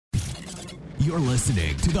You're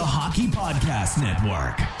listening to the Hockey Podcast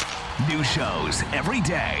Network. New shows every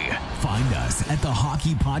day. Find us at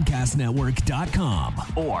thehockeypodcastnetwork.com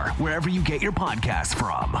or wherever you get your podcasts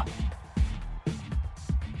from.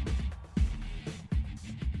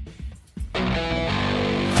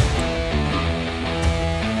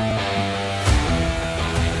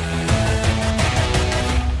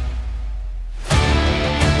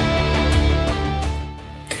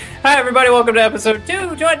 Hi, everybody. Welcome to episode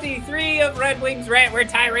 223 of Red Wings Rant, where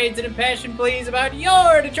tirades and impassioned pleas about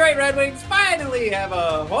your Detroit Red Wings finally have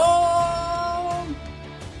a home.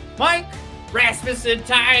 Mike Rasmussen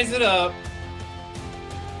ties it up.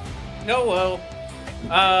 No, well.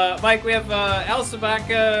 Mike, we have El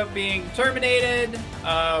Sabaka being terminated.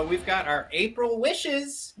 We've got our April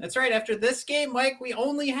wishes. That's right. After this game, Mike, we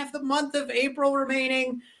only have the month of April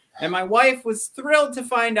remaining. And my wife was thrilled to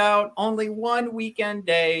find out only one weekend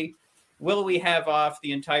day will we have off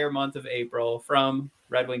the entire month of April from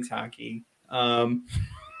Red Wings hockey.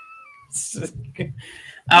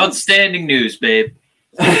 Outstanding news, babe.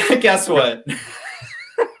 Guess what?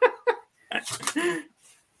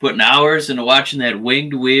 Putting hours into watching that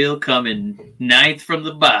winged wheel coming ninth from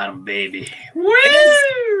the bottom, baby.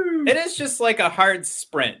 Woo! It is just like a hard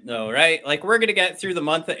sprint, though, right? Like, we're going to get through the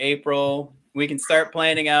month of April. We can start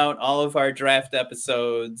planning out all of our draft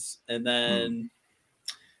episodes, and then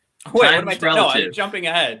wait, what am I doing? No, I'm jumping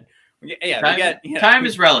ahead. Yeah, time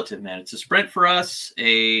is relative, man. It's a sprint for us,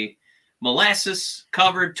 a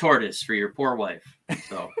molasses-covered tortoise for your poor wife.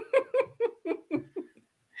 So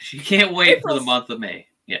she can't wait for the month of May.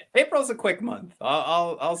 Yeah, April's a quick month.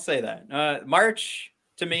 I'll say that. March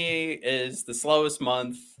to me is the slowest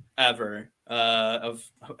month ever. Out of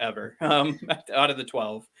the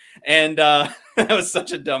 12. And that was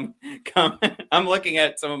such a dumb comment. I'm looking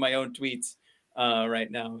at some of my own tweets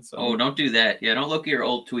right now. So. Oh, don't do that. Yeah, don't look at your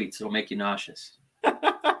old tweets. It'll make you nauseous.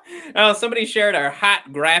 Somebody shared our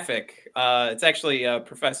hot graphic. It's actually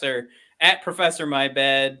Professor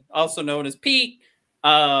MyBad, also known as Pete.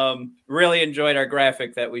 Really enjoyed our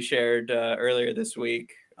graphic that we shared earlier this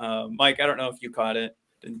week. Mike, I don't know if you caught it.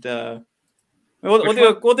 And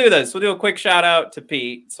We'll do this. We'll do a quick shout out to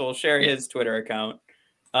Pete. So we'll share his Twitter account.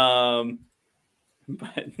 But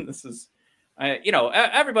this is,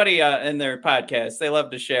 everybody in their podcast, they love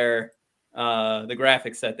to share the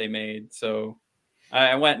graphics that they made. So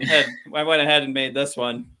I went ahead and made this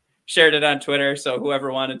one, shared it on Twitter. So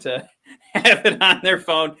whoever wanted to have it on their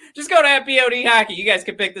phone, just go to @BOD Hockey. You guys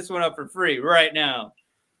can pick this one up for free right now.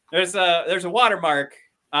 There's a watermark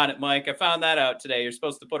on it, Mike. I found that out today. You're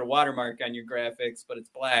supposed to put a watermark on your graphics, but it's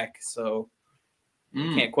black, so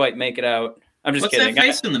you can't quite make it out. I'm just kidding. What's that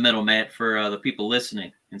face in the middle, Matt, for the people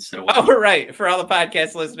listening instead of watching? Oh, right. For all the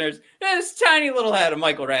podcast listeners, this tiny little head of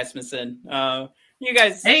Michael Rasmussen. You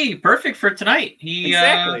guys. Hey, perfect for tonight. He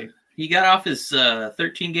got off his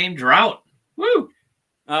 13-game drought. Woo!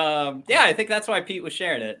 Yeah, I think that's why Pete was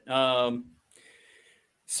sharing it.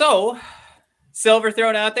 So Silver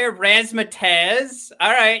thrown out there, Razmataz.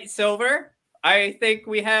 All right, Silver. I think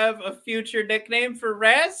we have a future nickname for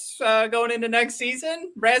Raz going into next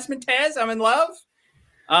season. Razmataz, I'm in love.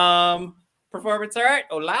 Performance Art,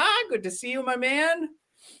 hola, good to see you, my man.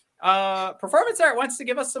 Performance Art wants to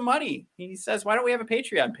give us some money. He says, why don't we have a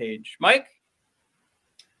Patreon page? Mike?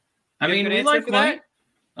 I mean, we like money.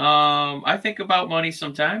 I think about money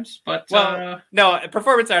sometimes, but no,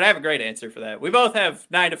 Performance Art, I have a great answer for that. We both have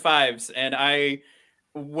 9 to 5s, and I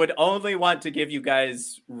would only want to give you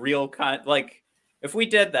guys real like if we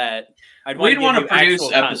did that, we'd want to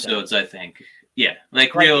produce episodes, I think. Yeah,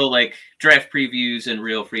 like real like draft previews and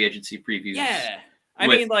real free agency previews. Yeah. I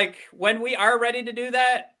mean, like when we are ready to do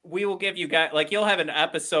that, we will give you guys like you'll have an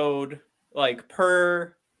episode like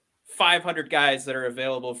per 500 guys that are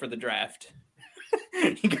available for the draft.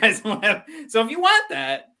 You guys will have. So if you want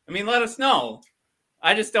that, I mean, let us know.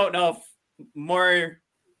 I just don't know if more.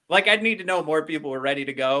 Like, I'd need to know more people were ready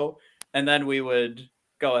to go, and then we would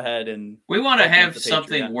go ahead and. We want to have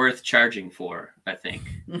something worth charging for, I think.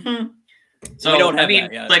 Mm-hmm. So we don't have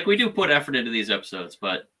that yet. Like we do put effort into these episodes,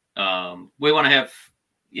 but we want to have,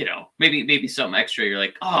 maybe something extra. You're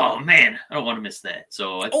like, oh man, I don't want to miss that.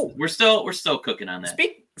 So we're still cooking on that.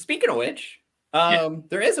 Speaking of which.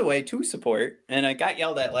 There is a way to support, and I got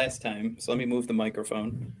yelled at last time, so let me move the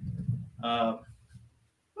microphone.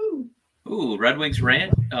 Ooh, Red Wings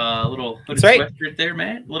rant. Little sweatshirt there,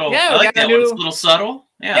 man. I like that one. It's a little subtle.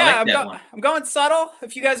 I'm going subtle.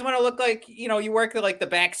 If you guys want to look like you work at like the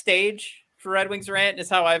backstage for Red Wings rant, is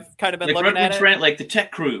how I've kind of been looking at it. Red Wings rant, like the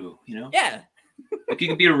tech crew, Yeah. Like you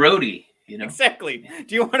could be a roadie. You know? Exactly.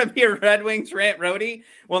 Do you want to be a Red Wings rant roadie?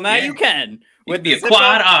 Well, now you can. You could be a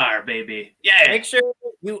quad R, baby. Yeah. Make sure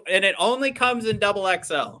and it only comes in double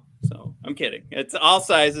XL. So I'm kidding. It's all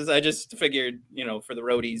sizes. I just figured, for the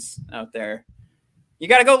roadies out there, you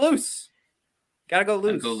got to go loose. Gotta go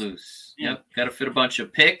loose. Yep. Got to fit a bunch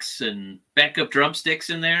of picks and backup drumsticks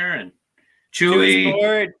in there. And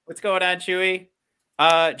Chewy. What's going on, Chewy?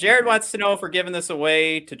 Jared wants to know if we're giving this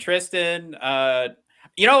away to Tristan.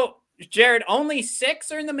 Jared, only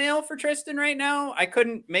 6 are in the mail for Tristan right now. I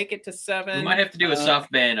couldn't make it to 7. We might have to do a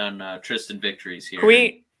soft ban on Tristan victories here.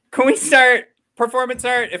 Can we start performance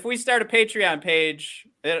art? If we start a Patreon page,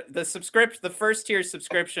 the first tier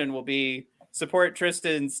subscription will be support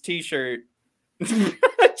Tristan's t-shirt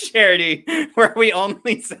charity, where we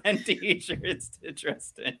only send t-shirts to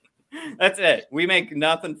Tristan. That's it. We make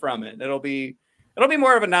nothing from it. It'll be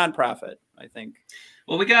more of a nonprofit, I think.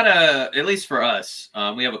 Well, we got at least for us,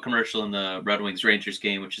 we have a commercial in the Red Wings Rangers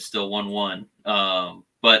game, which is still 1-1.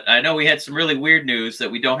 But I know we had some really weird news that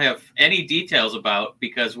we don't have any details about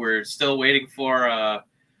because we're still waiting for,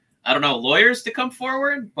 lawyers to come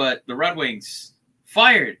forward. But the Red Wings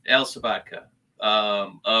fired Al Sabatka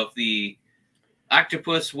of the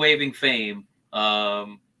octopus waving fame.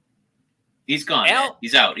 He's gone.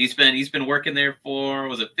 He's out. He's been working there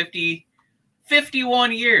for,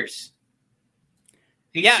 51 years.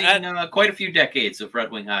 He's seen quite a few decades of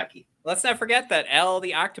Red Wing hockey. Let's not forget that Al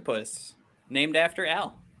the Octopus, named after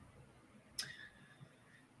Al.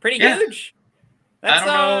 Pretty huge. I don't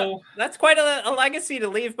know. That's quite a legacy to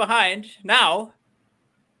leave behind. Now,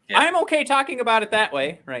 I'm okay talking about it that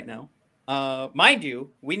way right now. Mind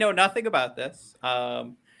you, we know nothing about this.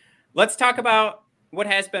 Let's talk about what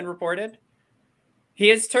has been reported. He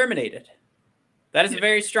is terminated. That is a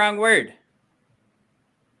very strong word.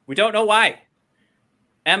 We don't know why.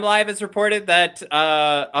 MLive has reported that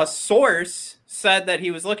a source said that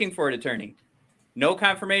he was looking for an attorney. No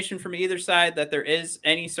confirmation from either side that there is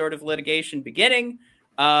any sort of litigation beginning,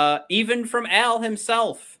 even from Al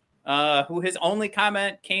himself, who his only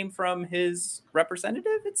comment came from his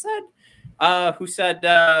representative, it said, who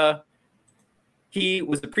said he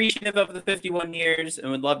was appreciative of the 51 years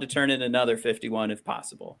and would love to turn in another 51 if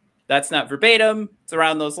possible. That's not verbatim. It's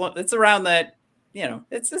around that.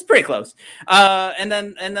 It's pretty close. And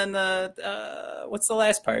then the what's the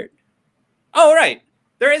last part? Oh, right.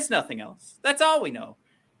 There is nothing else. That's all we know.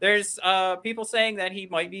 There's people saying that he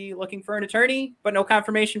might be looking for an attorney, but no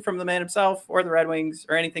confirmation from the man himself or the Red Wings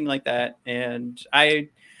or anything like that. And I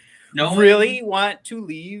really want to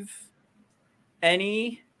leave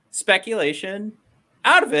any speculation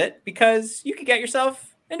out of it because you could get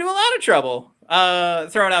yourself into a lot of trouble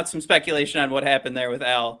throwing out some speculation on what happened there with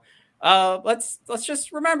Al. Let's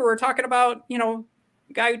just remember we're talking about, the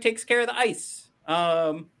guy who takes care of the ice.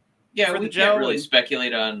 We can't really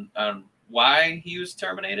speculate on why he was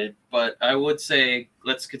terminated, but I would say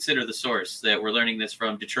let's consider the source that we're learning this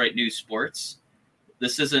from Detroit News Sports.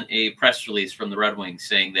 This isn't a press release from the Red Wings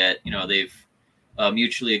saying that, they've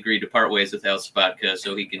mutually agreed to part ways with Al Sabatka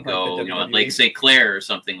so he can go, on Lake St. Clair or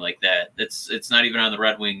something like that. It's not even on the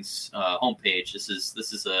Red Wings homepage. This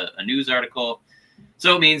is a news article.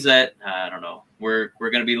 So it means that, I don't know, we're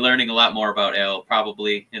going to be learning a lot more about Al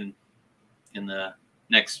probably in the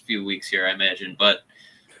next few weeks here, I imagine. But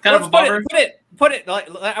kind of a bummer. Put it.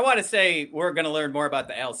 I want to say we're going to learn more about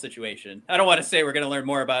the Al situation. I don't want to say we're going to learn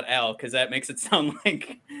more about Al because that makes it sound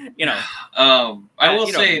like, I will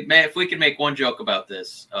say, man, if we can make one joke about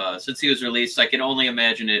this, since he was released, I can only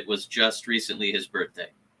imagine it was just recently his birthday.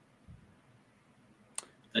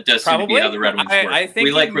 That does seem to be how the Red Wings work. I think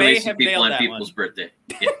we like releasing people on people's birthday.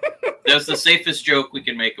 Yeah. That's the safest joke we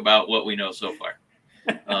can make about what we know so far.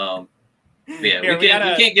 We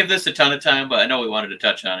can't give this a ton of time, but I know we wanted to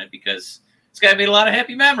touch on it because this guy made a lot of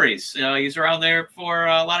happy memories. He's around there for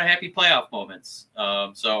a lot of happy playoff moments.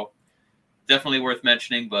 So definitely worth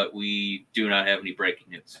mentioning, but we do not have any breaking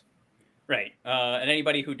news. Right. And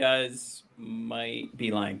anybody who does might be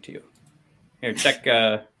lying to you. Here, check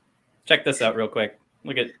this out real quick.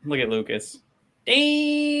 Look at Lucas.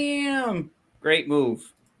 Damn. Great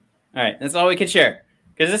move. All right. That's all we can share.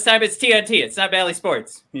 Because this time it's TNT. It's not Bally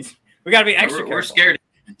Sports. We got to be extra careful. We're scared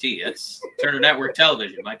of TNT. It's Turner Network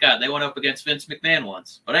Television. My God, they went up against Vince McMahon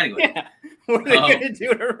once. But anyway. Yeah. What are they going to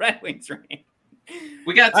do to Red Wings right?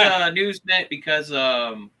 We got news, Matt, because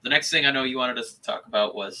the next thing I know you wanted us to talk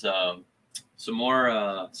about was some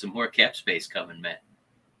more cap space coming, Matt.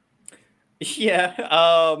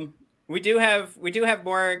 Yeah. We do have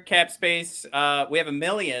more cap space. We have $1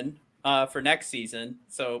 million for next season.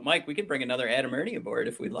 So, Mike, we could bring another Adam Ernie aboard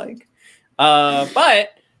if we'd like. But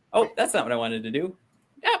that's not what I wanted to do.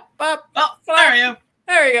 Yeah, Bop. Oh, there I am.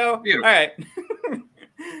 There you go. Beautiful. All right.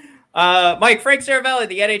 Mike, Frank Saravelli,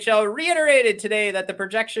 the NHL, reiterated today that the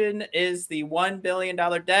projection is the $1 billion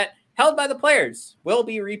debt held by the players will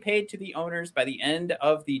be repaid to the owners by the end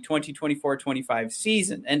of the 2024-25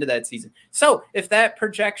 season, end of that season. So if that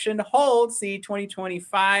projection holds, the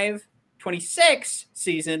 2025-26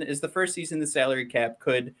 season is the first season the salary cap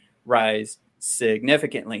could rise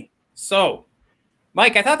significantly. So,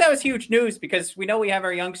 Mike, I thought that was huge news because we know we have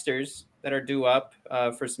our youngsters that are due up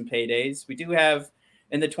for some paydays. We do have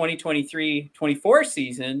in the 2023-24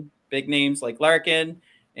 season, big names like Larkin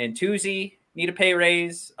and Tuzi need a pay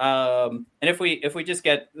raise. And if we just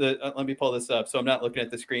get let me pull this up. So I'm not looking at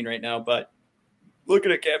the screen right now, but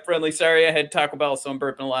looking at Cap Friendly. Sorry, I had Taco Bell, so I'm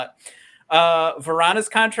burping a lot. Verana's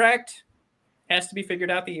contract has to be figured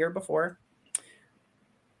out the year before.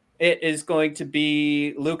 It is going to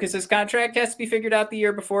be Lucas's contract has to be figured out the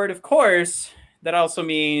year before it. Of course, that also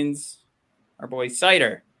means our boy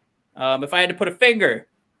Seider. If I had to put a finger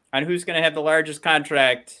on who's going to have the largest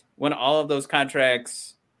contract when all of those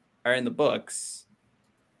contracts are in the books,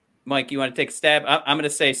 Mike, you want to take a stab? I'm going to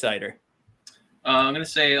say Seider. I'm going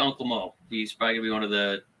to say Uncle Mo. He's probably going to be one of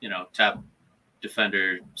the top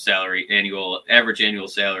defender average annual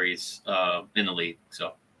salaries in the league.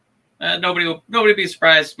 So nobody will be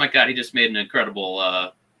surprised. My God, he just made an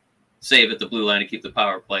incredible save at the blue line to keep the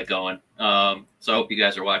power play going. So I hope you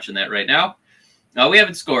guys are watching that right now. We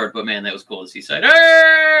haven't scored, but man, that was cool to see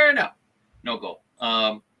Seider. No goal.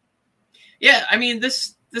 Yeah, I mean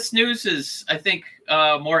this news is, I think,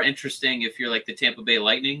 more interesting if you're like the Tampa Bay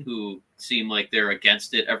Lightning, who seem like they're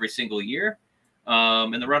against it every single year.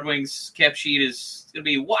 And the Red Wings cap sheet is going to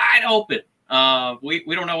be wide open.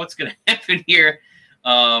 We don't know what's going to happen here.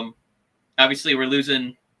 Obviously, we're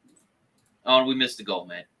losing. Oh, we missed a goal,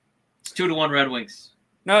 man. It's 2-1 Red Wings.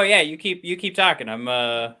 No, yeah, you keep talking. I'm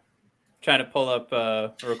trying to pull up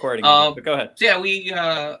a recording, but go ahead. So yeah,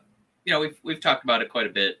 we've talked about it quite a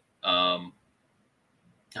bit.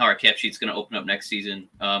 How our cap sheet's going to open up next season.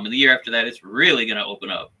 And the year after that, it's really going to open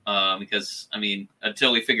up because, I mean,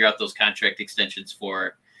 until we figure out those contract extensions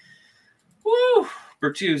for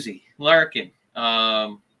Bertuzzi, Larkin,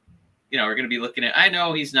 we're going to be looking at, I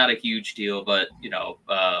know he's not a huge deal, but,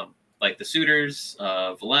 like the Suitors,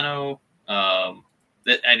 Veleno, we're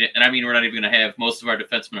not even going to have most of our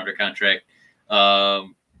defensemen under contract.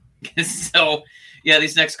 So, yeah,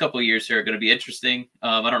 these next couple of years here are going to be interesting.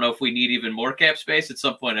 I don't know if we need even more cap space. At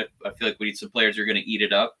some point, I feel like we need some players who are going to eat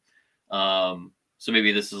it up. So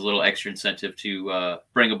maybe this is a little extra incentive to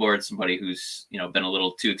bring aboard somebody who's been a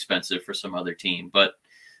little too expensive for some other team. But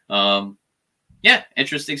yeah,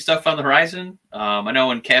 interesting stuff on the horizon. I know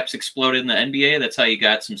when caps exploded in the NBA, that's how you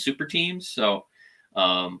got some super teams. So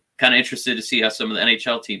kind of interested to see how some of the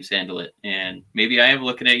NHL teams handle it. And maybe I am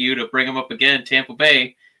looking at you to bring them up again, Tampa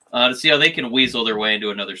Bay, to see how they can weasel their way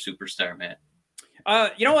into another superstar, man.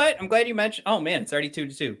 You know what? I'm glad you mentioned. Oh man, it's already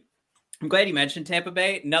 2-2. I'm glad you mentioned Tampa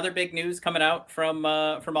Bay. Another big news coming out from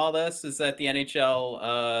all this is that the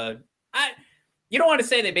NHL. You don't want to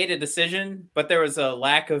say they made a decision, but there was a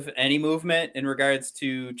lack of any movement in regards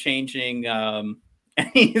to changing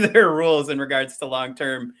any of their rules in regards to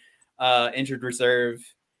long-term injured reserve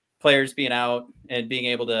players being out and being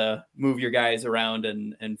able to move your guys around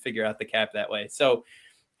and figure out the cap that way. So.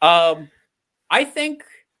 I think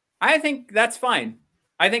that's fine.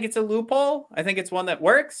 I think it's a loophole. I think it's one that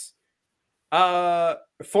works. For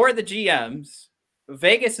the GMs,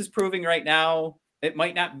 Vegas is proving right now it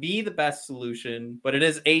might not be the best solution, but it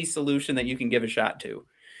is a solution that you can give a shot to.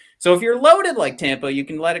 So if you're loaded like Tampa, you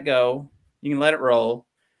can let it go. You can let it roll.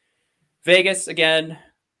 Vegas, again,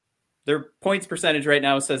 their points percentage right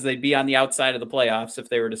now says they'd be on the outside of the playoffs if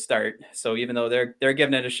they were to start. So even though they're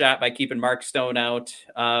giving it a shot by keeping Mark Stone out,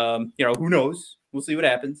 who knows? We'll see what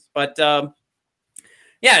happens. But yeah,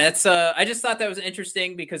 that's I just thought that was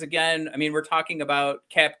interesting because, again, I mean, we're talking about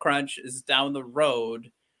cap crunch is down the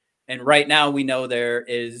road. And right now we know there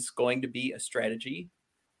is going to be a strategy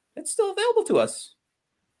that's still available to us.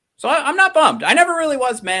 So I'm not bummed. I never really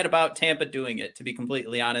was mad about Tampa doing it, to be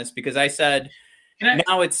completely honest, because I said –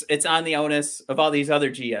 now it's on the onus of all these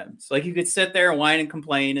other GMs. Like you could sit there and whine and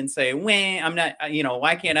complain and say, I'm not,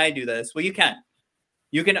 why can't I do this? Well, you can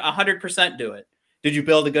 100% do it. Did you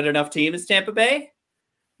build a good enough team as Tampa Bay?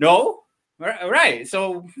 No. All right.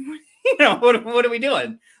 So, what are we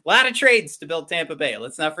doing? A lot of trades to build Tampa Bay.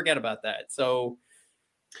 Let's not forget about that. So,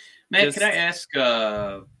 Matt, can I ask,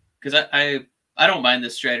 because I don't mind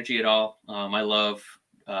this strategy at all. I love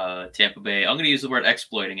Tampa Bay. I'm going to use the word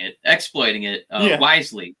exploiting it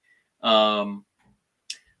wisely. But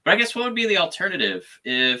I guess what would be the alternative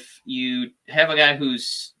if you have a guy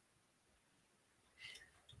who's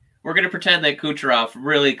we're going to pretend that Kucherov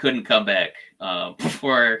really couldn't come back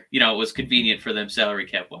before, it was convenient for them salary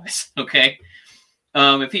cap wise. Okay.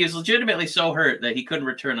 If he was legitimately so hurt that he couldn't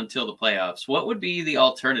return until the playoffs, what would be the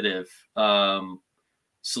alternative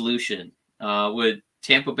solution? Would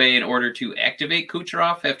Tampa Bay, in order to activate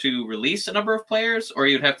Kucherov, have to release a number of players, or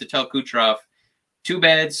you'd have to tell Kucherov, too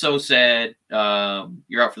bad, so sad,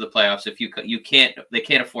 you're out for the playoffs if they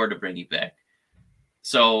can't afford to bring you back.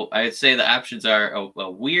 So I'd say the options are a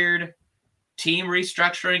weird team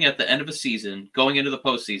restructuring at the end of a season, going into the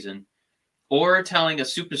postseason, or telling a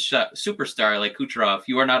superstar like Kucherov,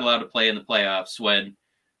 you are not allowed to play in the playoffs when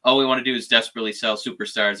all we want to do is desperately sell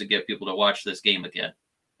superstars and get people to watch this game again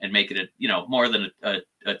and make it more than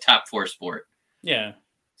a top 4 sport. Yeah.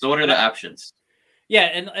 So what are the options? Yeah,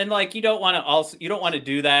 and like you don't want to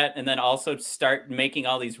do that and then also start making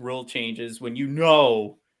all these rule changes when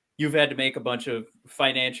you've had to make a bunch of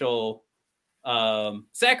financial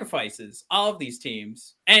sacrifices, all of these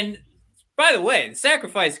teams. And by the way, the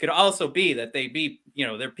sacrifice could also be that they be,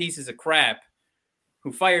 they're pieces of crap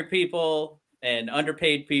who fired people and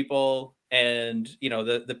underpaid people, and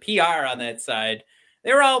the PR on that side,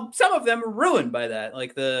 some of them are ruined by that.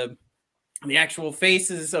 Like the actual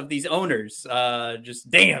faces of these owners just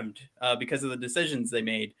damned because of the decisions they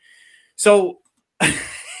made. So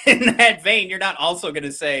in that vein, you're not also going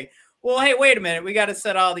to say, well, hey, wait a minute, we got to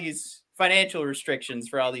set all these financial restrictions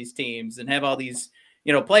for all these teams and have all these,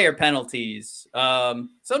 player penalties. So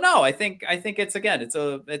no, I think it's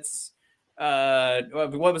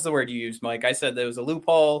what was the word you used, Mike? I said there was a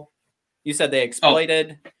loophole. You said they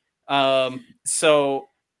exploited. So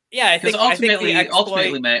yeah, I think ultimately,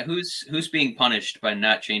 Matt, who's being punished by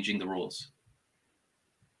not changing the rules?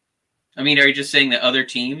 I mean, are you just saying that other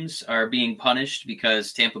teams are being punished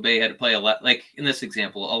because Tampa Bay had to play a lot, like in this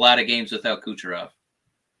example, a lot of games without Kucherov?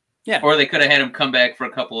 Yeah. Or they could have had him come back for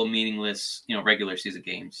a couple of meaningless, regular season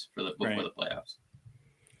games before the playoffs.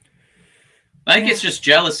 I think it's just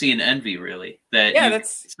jealousy and envy, really, that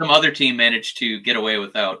some other team managed to get away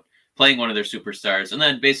without playing one of their superstars and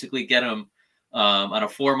then basically get them on a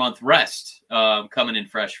 4-month rest, coming in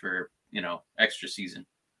fresh for, extra season.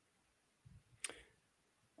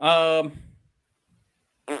 All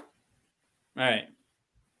right.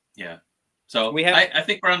 Yeah. So I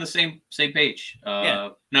think we're on the same page.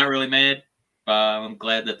 Not really mad. I'm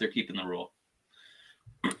glad that they're keeping the rule.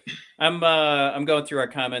 I'm going through our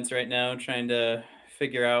comments right now, trying to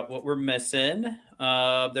figure out what we're missing.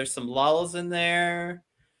 There's some lulls in there.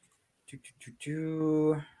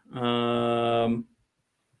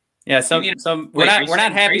 Yeah, some we're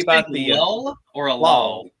not happy about the lull or a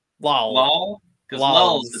lull. Lull. Because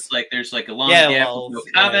lulls, it's like there's like a long gap with no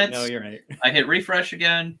comments. No, you're right. I hit refresh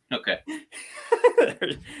again. Okay.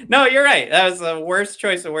 No, you're right. That was the worst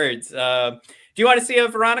choice of words. Do you want to see a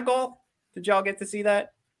Verona goal? Did y'all get to see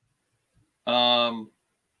that? What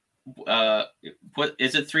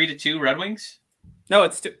is it? 3-2 Red Wings? No,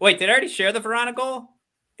 it's two. Wait, did I already share the Verona goal? What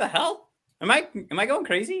the hell? Am I going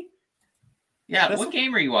crazy? Yeah. What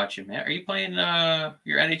game are you watching, Matt? Are you playing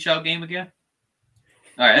your NHL game again?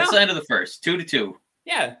 All right, that's the end of the first. 2-2.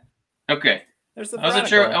 Yeah. Okay. There's the I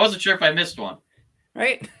wasn't sure if I missed one.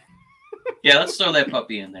 Right. Yeah, let's throw that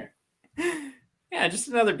puppy in there. Yeah, just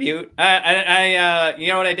another butte. I you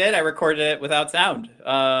know what I did? I recorded it without sound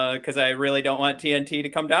because I really don't want TNT to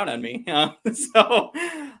come down on me. So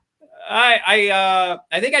I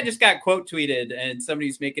think I just got quote tweeted and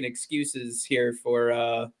somebody's making excuses here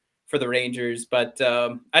for the Rangers, but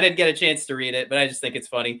I didn't get a chance to read it, but I just think it's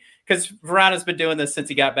funny because Verona's been doing this since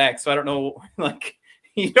he got back. So I don't know, like,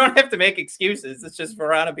 you don't have to make excuses. It's just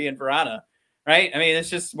Verona being Verona, right? I mean, it's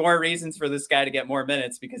just more reasons for this guy to get more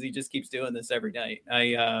minutes because he just keeps doing this every night.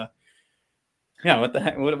 What the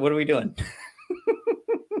heck? What are we doing?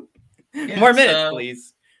 More minutes,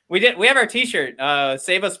 please. We have our t-shirt,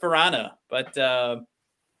 Save Us Verona, but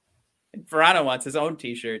Verona wants his own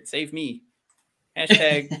t-shirt. Save me.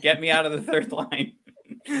 Hashtag get me out of the third line.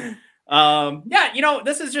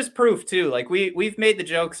 This is just proof too. Like we've made the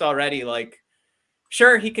jokes already. Like,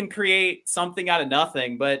 sure, he can create something out of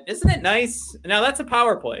nothing, but isn't it nice? Now that's a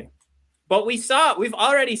power play. But we've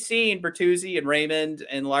already seen Bertuzzi and Raymond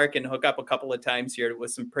and Larkin hook up a couple of times here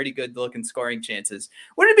with some pretty good looking scoring chances.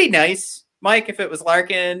 Wouldn't it be nice, Mike, if it was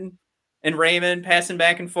Larkin and Raymond passing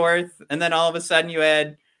back and forth, and then all of a sudden you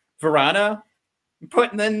had Verona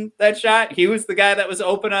putting in that shot? He was the guy that was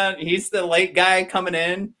open on. He's the late guy coming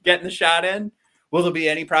in, getting the shot in. Will there be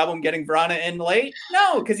any problem getting Verona in late?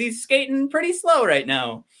 No, because he's skating pretty slow right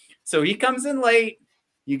now. So he comes in late.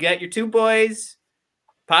 You get your two boys,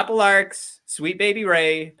 Papa Larks, Sweet Baby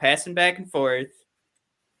Ray, passing back and forth.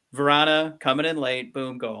 Vrana coming in late,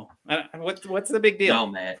 boom, goal. What's the big deal? No,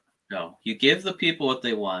 Matt. No. You give the people what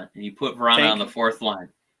they want, and you put Vrana on the fourth line.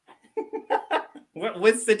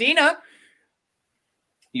 With Zadina?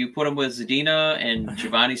 You put him with Zadina and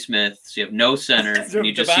Giovanni Smith, so you have no center, and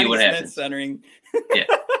you just see what happens. Centering. Yeah.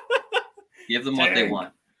 Give them what they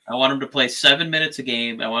want. I want them to play 7 minutes a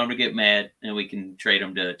game. I want them to get mad, and we can trade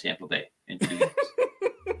them to Tampa Bay in 2 years.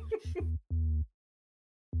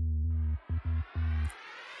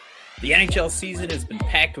 The NHL season has been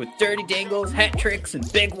packed with dirty dangles, hat tricks,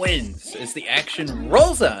 and big wins. As the action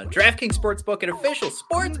rolls on, DraftKings Sportsbook, an official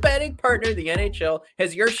sports betting partner of the NHL,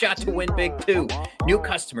 has your shot to win big too. New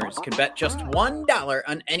customers can bet just $1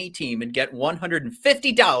 on any team and get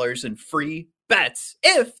 $150 in free bets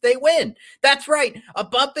if they win. That's right. A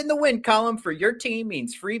bump in the win column for your team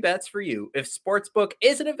means free bets for you. If Sportsbook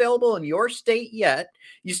isn't available in your state yet,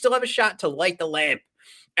 you still have a shot to light the lamp.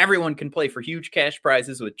 Everyone can play for huge cash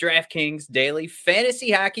prizes with DraftKings Daily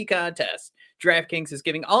Fantasy Hockey Contest. DraftKings is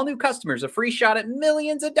giving all new customers a free shot at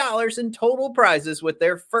millions of dollars in total prizes with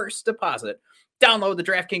their first deposit. Download the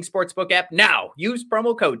DraftKings Sportsbook app now. Use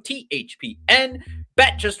promo code THPN.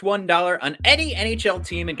 Bet just $1 on any NHL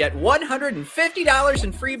team and get $150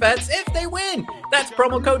 in free bets if they win. That's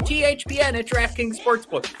promo code THPN at DraftKings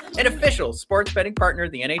Sportsbook, an official sports betting partner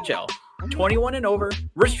of the NHL. 21 and over.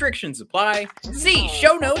 Restrictions apply. See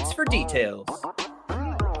show notes for details.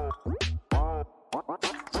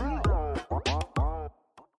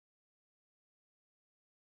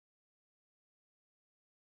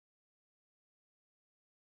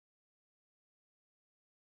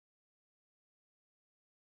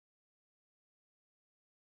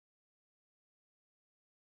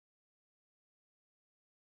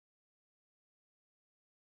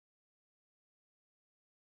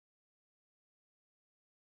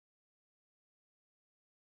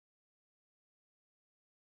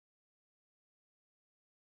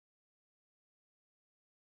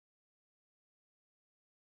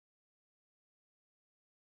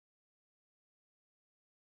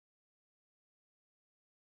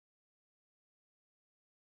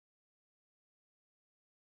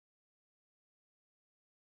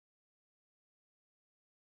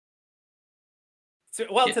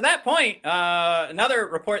 To that point, another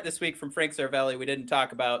report this week from Frank Seravalli we didn't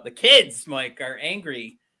talk about. The kids, Mike, are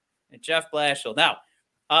angry at Jeff Blashill. Now,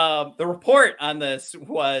 the report on this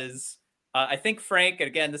was, I think Frank, and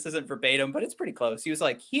again, this isn't verbatim, but it's pretty close. He was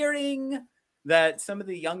like, hearing that some of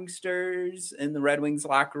the youngsters in the Red Wings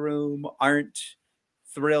locker room aren't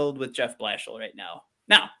thrilled with Jeff Blashill right now.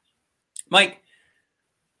 Now, Mike,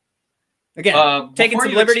 again, taking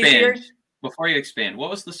some liberties here. Before you expand, what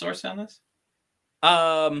was the source on this?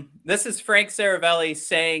 This is Frank Seravalli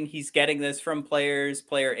saying he's getting this from players,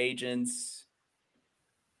 player agents.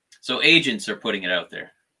 So agents are putting it out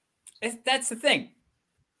there. That's the thing.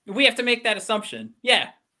 We have to make that assumption. Yeah.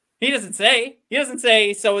 He doesn't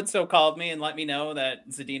say so-and-so called me and let me know that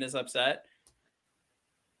Zadina's upset.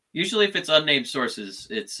 Usually if it's unnamed sources,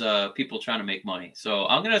 it's people trying to make money. So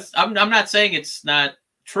I'm not saying it's not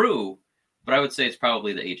true, but I would say it's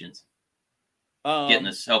probably the agents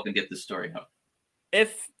helping get this story out.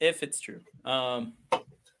 If it's true, I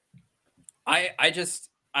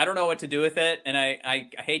don't know what to do with it, and I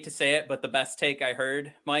hate to say it, but the best take I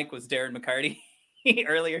heard, Mike, was Darren McCarty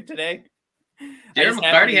earlier today. Darren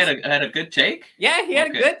McCarty had a good take. Yeah, he had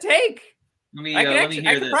a good take. I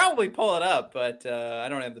could probably pull it up, but I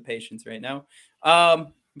don't have the patience right now.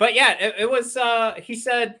 But yeah, it was. He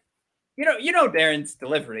said, you know Darren's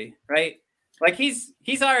delivery, right? Like he's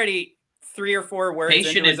already 3 or 4 words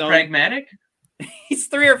patient and pragmatic. He's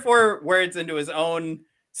 3 or 4 words into his own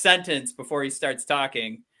sentence before he starts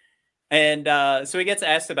talking. And so he gets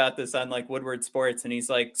asked about this on like Woodward Sports, and he's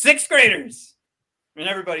like, 6th graders. And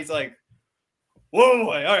everybody's like, whoa,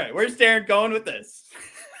 boy, all right, where's Darren going with this?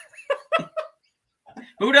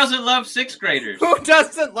 Who doesn't love 6th graders? Who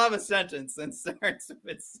doesn't love a sentence that starts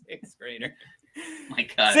with 6th grader? My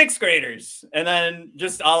God. 6th graders. And then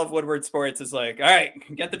just all of Woodward Sports is like, all right,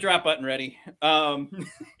 get the drop button ready. God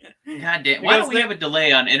damn. Why don't we have a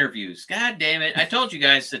delay on interviews? God damn it. I told you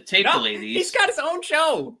guys to delay these. He's got his own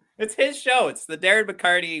show. It's his show. It's the Darren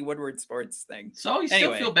McCarty Woodward Sports thing. So you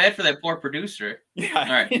still feel bad for that poor producer. Yeah. All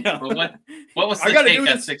right. Well, what was the take on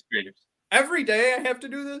 6th graders? Every day I have to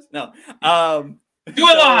do this? No. Do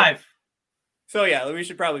it live. So yeah, we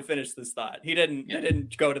should probably finish this thought. He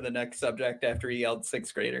didn't go to the next subject after he yelled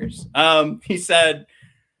 6th graders. He said,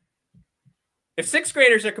 if 6th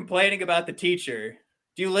graders are complaining about the teacher,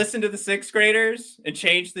 do you listen to the 6th graders and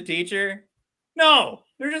change the teacher? No,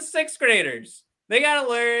 they're just 6th graders. They got to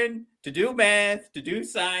learn to do math, to do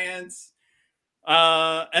science.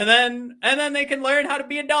 And then they can learn how to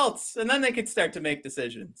be adults, and then they can start to make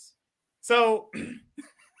decisions. So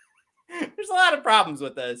there's a lot of problems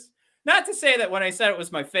with this. Not to say that when I said it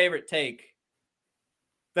was my favorite take,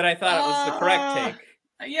 that I thought it was the correct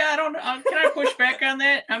take. Yeah, I don't know. Can I push back on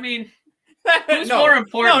that? I mean, who's more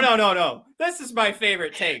important? No. This is my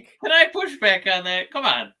favorite take. Can I push back on that? Come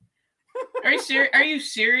on. Are you serious? Are you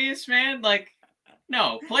serious, man? Like,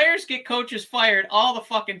 no. Players get coaches fired all the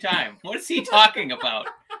fucking time. What is he talking about?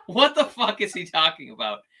 What the fuck is he talking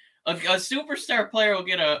about? A superstar player will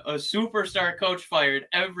get a superstar coach fired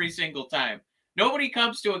every single time. Nobody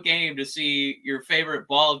comes to a game to see your favorite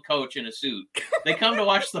bald coach in a suit. They come to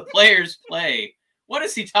watch the players play. What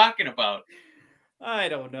is he talking about? I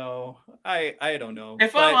don't know. I don't know.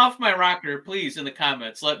 If I'm off my rocker, please in the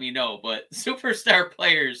comments let me know. But superstar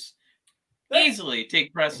players easily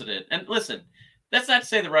take precedent. And listen, that's not to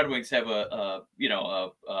say the Red Wings have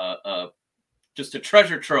just a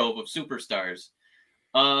treasure trove of superstars.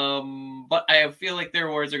 But I feel like their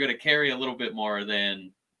words are going to carry a little bit more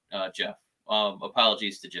than Jeff.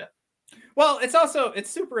 Apologies to Jeff. Well, it's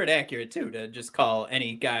super inaccurate too to just call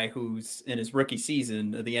any guy who's in his rookie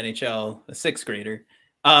season of the NHL a sixth grader.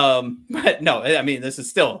 But no, I mean, this is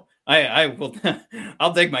still,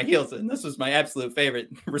 I'll dig my heels in. This was my absolute favorite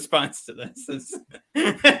response to this.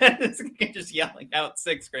 Is just yelling out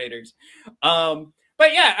sixth graders.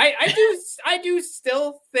 But yeah, I do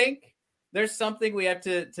still think there's something we have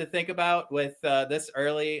to think about with this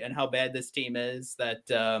early and how bad this team is that,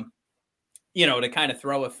 to kind of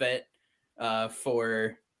throw a fit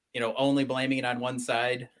for, only blaming it on one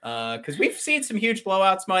side. Because we've seen some huge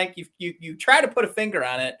blowouts, Mike. You try to put a finger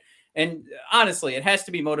on it. And honestly, it has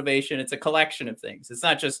to be motivation. It's a collection of things. It's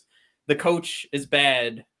not just the coach is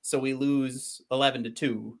bad, so we lose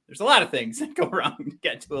 11-2. There's a lot of things that go wrong to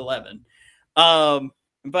get to 11.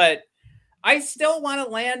 But I still want to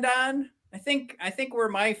land on, I think where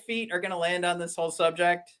my feet are going to land on this whole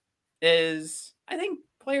subject is I think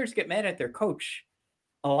players get mad at their coach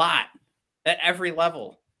a lot at every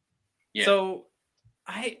level. Yeah. So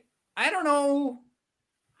I don't know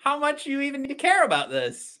how much you even need to care about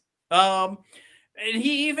this. And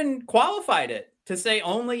he even qualified it to say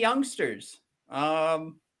only youngsters.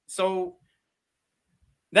 So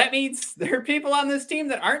that means there are people on this team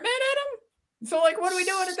that aren't mad at him. So like, what are we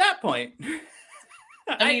doing at that point?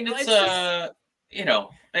 I mean,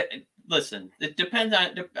 listen, it depends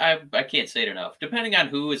on, I can't say it enough. Depending on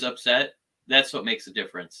who is upset, that's what makes a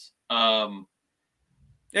difference. There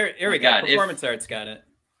we go. Performance Arts got it.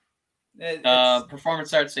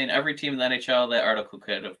 Performance Arts saying every team in the NHL that article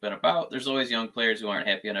could have been about. There's always young players who aren't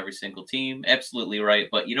happy on every single team. Absolutely right.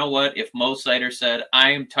 But you know what? If Mo Seider said,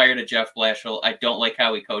 I am tired of Jeff Blashill, I don't like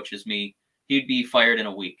how he coaches me, he'd be fired in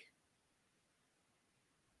a week.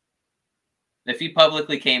 If he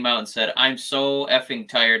publicly came out and said, I'm so effing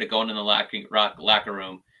tired of going in the locker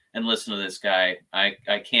room and listen to this guy, I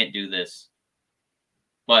can't do this.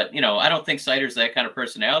 But, I don't think Seider's that kind of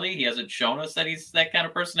personality. He hasn't shown us that he's that kind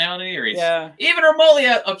of personality, or he's even remotely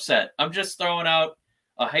upset. I'm just throwing out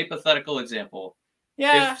a hypothetical example.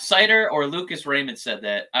 Yeah. If Seider or Lucas Raymond said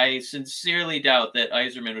that, I sincerely doubt that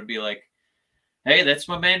Yzerman would be like, hey, that's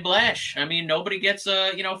my man Blash. I mean, nobody gets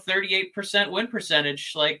a 38% win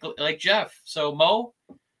percentage like Jeff. So Mo,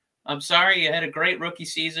 I'm sorry, you had a great rookie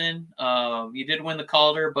season. You did win the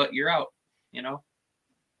Calder, but you're out.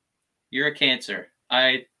 You're a cancer.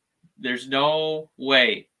 There's no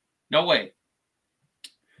way. No way.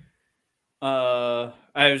 I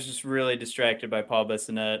was just really distracted by Paul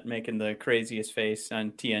Bissonnette making the craziest face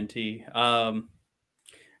on TNT.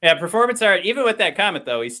 Yeah, Performance Art, even with that comment,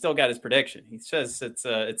 though, he's still got his prediction. He says it's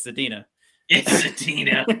Zadina. It's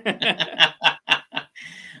Zadina.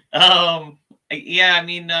 Yeah, I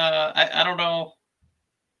mean, I don't know.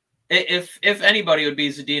 If anybody would be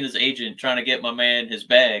Zadina's agent trying to get my man his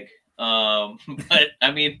bag. But,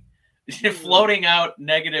 I mean, floating out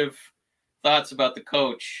negative thoughts about the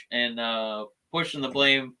coach and pushing the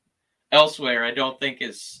blame elsewhere, I don't think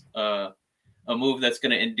is a move that's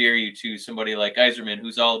going to endear you to somebody like Yzerman,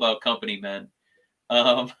 who's all about company men.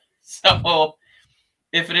 So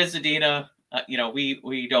if it is Zadina,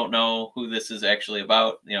 we don't know who this is actually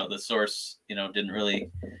about. The source, didn't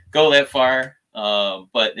really go that far.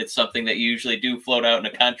 But it's something that you usually do float out in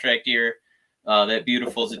a contract year. That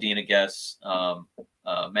beautiful Zadina guess.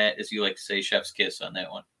 Matt, as you like to say, chef's kiss on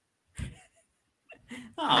that one.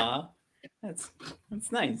 Aw, that's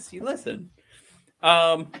nice. You listen.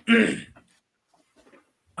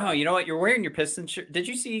 Oh, you know what? You're wearing your Pistons shirt. Did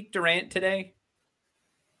you see Durant today?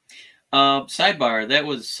 Sidebar, that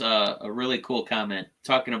was a really cool comment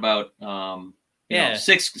talking about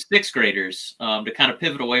sixth graders to kind of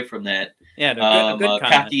pivot away from that. Yeah, a good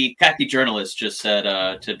cocky journalist just said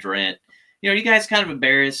to Durant, you guys kind of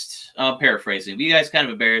embarrassed. Paraphrasing, but you guys kind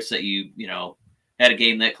of embarrassed that you had a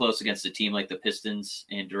game that close against a team like the Pistons.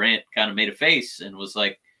 And Durant kind of made a face and was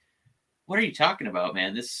like, "What are you talking about,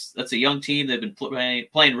 man? That's a young team. They've been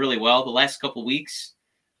playing really well the last couple weeks.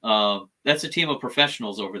 That's a team of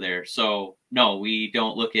professionals over there. So no, we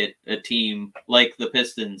don't look at a team like the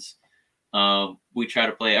Pistons. We try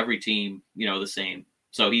to play every team, the same."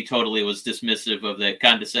 So he totally was dismissive of that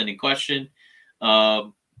condescending question.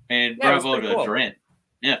 And bravo to Durant.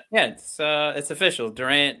 Yeah, it's official.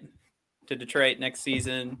 Durant to Detroit next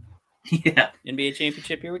season. Yeah, NBA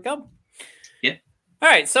championship. Here we come. Yeah. All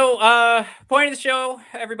right. So, point of the show,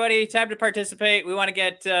 everybody, time to participate. We want to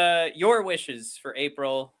get your wishes for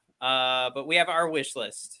April, but we have our wish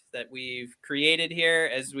list that we've created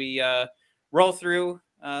here as we roll through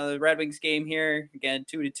the Red Wings game here. Again,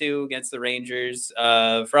 2-2 against the Rangers.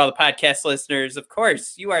 For all the podcast listeners, of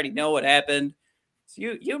course, you already know what happened. So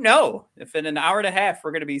you know if in an hour and a half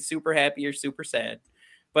we're going to be super happy or super sad.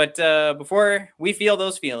 But before we feel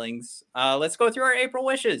those feelings, let's go through our April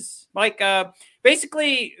wishes. Mike,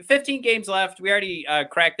 basically 15 games left. We already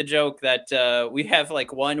cracked the joke that we have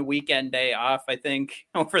like one weekend day off, I think,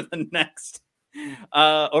 over the next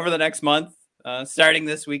month, starting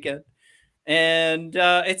this weekend. And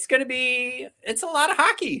it's a lot of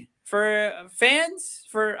hockey for fans,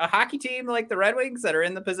 for a hockey team like the Red Wings that are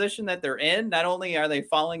in the position that they're in. Not only are they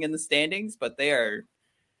falling in the standings, but they are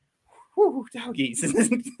doggies.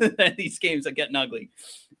 These games are getting ugly.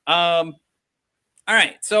 All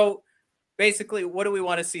right. So basically, what do we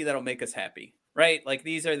want to see that'll make us happy? Right? Like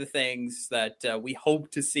these are the things that we hope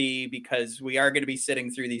to see because we are going to be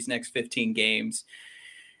sitting through these next 15 games.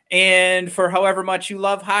 And for however much you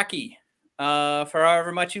love hockey, for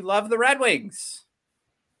however much you love the Red Wings,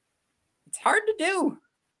 it's hard to do.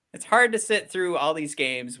 It's hard to sit through all these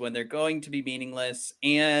games when they're going to be meaningless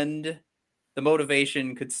and the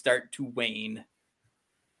motivation could start to wane.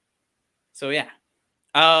 So yeah.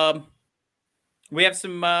 We have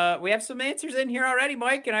some answers in here already,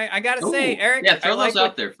 Mike, and I gotta say, Eric, throw those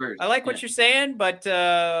out there first. I like what you're saying, but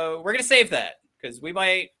we're gonna save that because we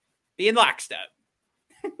might be in lockstep.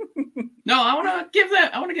 No, I want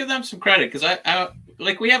to give them some credit because I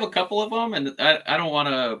we have a couple of them, and I don't want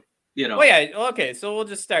to, Oh yeah, okay, so we'll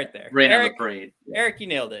just start there. Rain on the parade. Eric, you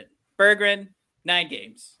nailed it. Berggren, 9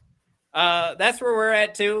 games. That's where we're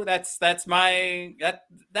at too. That's my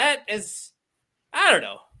that is, I don't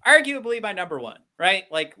know, arguably my number one, right?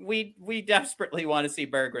 Like we desperately want to see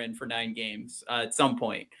Berggren for 9 games at some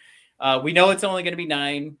point. We know it's only going to be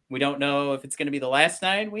 9. We don't know if it's going to be the last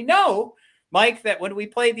 9. We know, Mike, that when we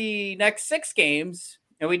play the next 6 games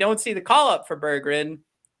and we don't see the call up for Berggren,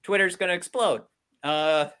 Twitter's going to explode.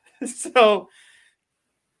 So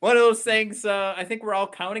one of those things I think we're all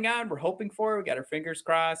counting on, we're hoping for, we got our fingers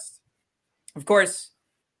crossed. Of course,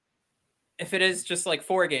 if it is just like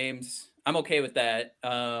 4 games, I'm okay with that.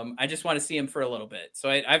 I just want to see him for a little bit. So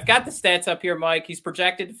I've got the stats up here, Mike. He's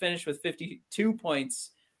projected to finish with 52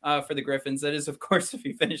 points for the Griffins. That is, of course, if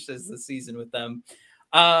he finishes the season with them.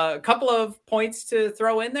 A couple of points to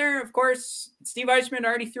throw in there. Of course, Steve Yzerman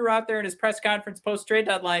already threw out there in his press conference post-trade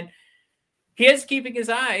deadline. He is keeping his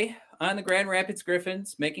eye on the Grand Rapids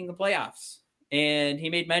Griffins making the playoffs. And he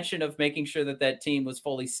made mention of making sure that team was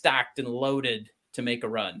fully stocked and loaded to make a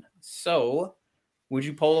run. So would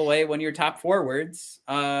you pull away one of your top forwards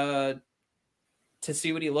to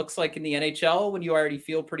see what he looks like in the NHL when you already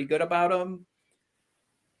feel pretty good about him?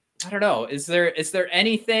 I don't know. Is there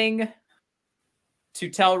anything to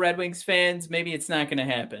tell Red Wings fans maybe it's not going to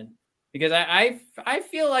happen? Because I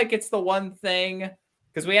feel like it's the one thing,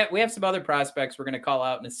 because we have some other prospects we're going to call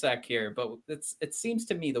out in a sec here, but it seems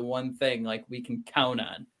to me the one thing like we can count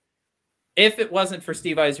on. If it wasn't for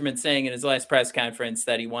Steve Yzerman saying in his last press conference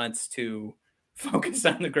that he wants to focus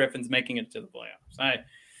on the Griffins making it to the playoffs.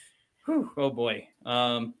 Oh boy.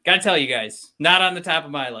 Got to tell you guys, not on the top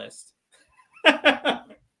of my list. I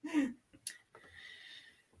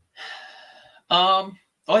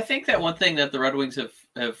think that one thing that the Red Wings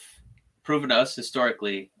have proven to us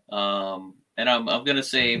historically, and I'm going to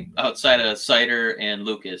say outside of Seider and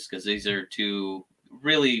Lucas, because these are 2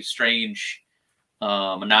 really strange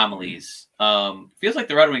anomalies. Feels like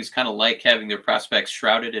the Red Wings kind of like having their prospects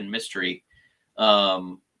shrouded in mystery,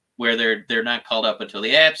 where they're not called up until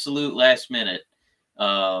the absolute last minute.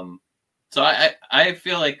 So I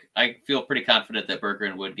feel pretty confident that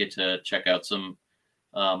Berggren would get to check out some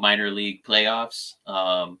minor league playoffs.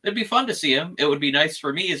 It'd be fun to see him. It would be nice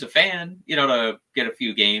for me as a fan, to get a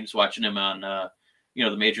few games watching him on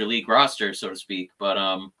the major league roster, so to speak. But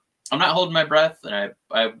I'm not holding my breath, and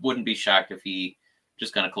I wouldn't be shocked if he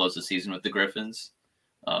just kind of closed the season with the Griffins.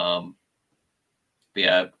 But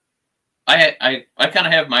yeah, I kind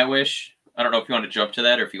of have my wish. I don't know if you want to jump to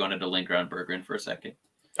that or if you wanted to linger on Berggren for a second.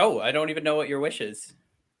 Oh, I don't even know what your wish is.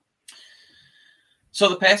 So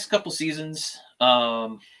the past couple seasons,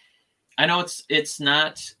 I know it's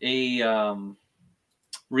not a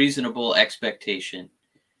reasonable expectation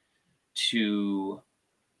to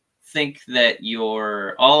think that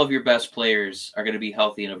all of your best players are going to be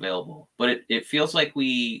healthy and available, but it feels like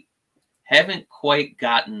we haven't quite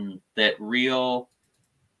gotten that real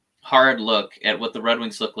hard look at what the Red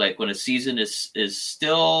Wings look like when a season is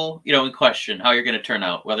still, in question how you're going to turn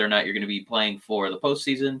out, whether or not you're going to be playing for the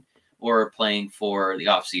postseason or playing for the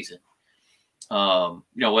off season.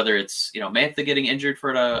 Whether it's, Mantha getting injured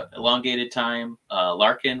for an elongated time,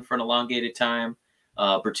 Larkin for an elongated time,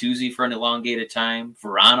 Bertuzzi for an elongated time,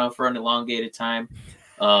 Vrana for an elongated time.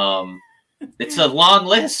 It's a long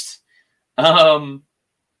list.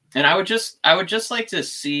 And I would just like to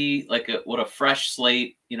see what a fresh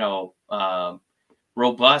slate,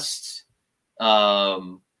 robust,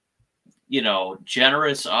 generous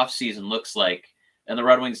offseason looks like, and the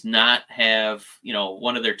Red Wings not have,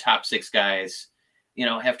 one of their top 6 guys,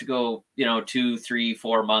 have to go, 2, 3,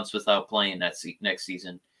 4 months without playing next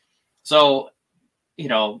season. So,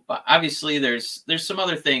 obviously there's some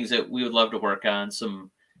other things that we would love to work on,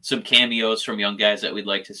 some cameos from young guys that we'd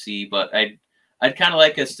like to see, but I'd kind of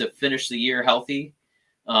like us to finish the year healthy.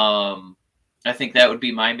 I think that would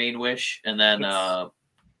be my main wish. And then to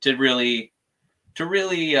really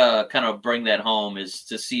kind of bring that home is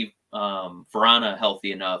to see Vrana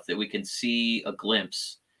healthy enough that we can see a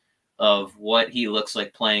glimpse of what he looks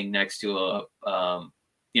like playing next to a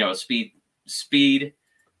speed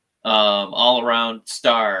all around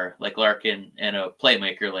star like Larkin and a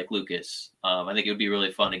playmaker like Lucas. I think it would be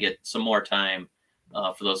really fun to get some more time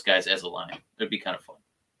for those guys as a line. It'd be kind of fun.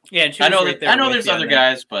 Yeah, I know there's other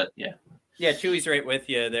guys, but yeah. Yeah, Chewy's right with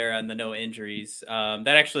you there on the no injuries. That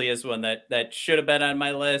actually is one that should have been on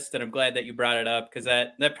my list, and I'm glad that you brought it up because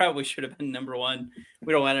that probably should have been number one.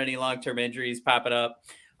 We don't want any long-term injuries popping up.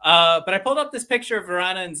 But I pulled up this picture of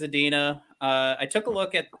Vrana and Zadina. I took a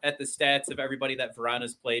look at the stats of everybody that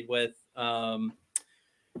Vrana's played with.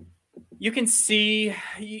 You can see,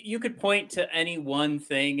 you could point to any one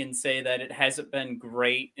thing and say that it hasn't been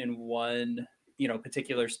great in one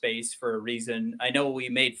particular space for a reason. I know we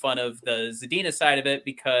made fun of the Zadina side of it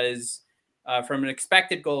because from an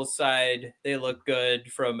expected goals side, they look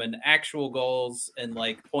good. From an actual goals and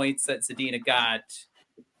points that Zadina got,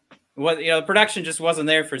 the production just wasn't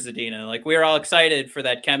there for Zadina. We were all excited for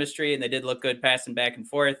that chemistry and they did look good passing back and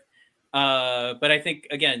forth. But I think,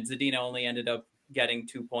 again, Zadina only ended up getting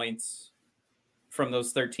 2 points from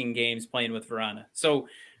those 13 games playing with Vrana. So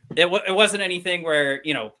it wasn't anything where,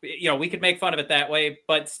 we could make fun of it that way,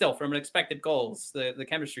 but still from an expected goals, the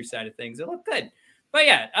chemistry side of things, it looked good. But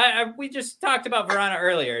yeah, we just talked about Vrana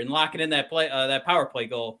earlier and locking in that power play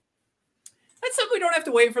goal. That's something we don't have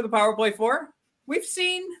to wait for the power play for. We've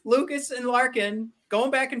seen Lucas and Larkin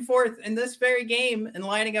going back and forth in this very game and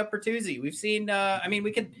lining up Bertuzzi. We've seen,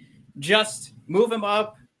 we could just move him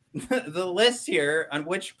up the list here on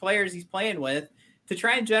which players he's playing with to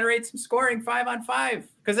try and generate some scoring 5-on-5,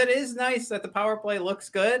 because it is nice that the power play looks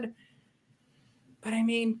good. But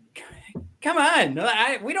come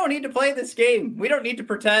on. We don't need to play this game. We don't need to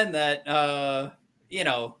pretend that,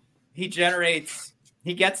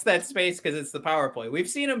 he gets that space because it's the power play. We've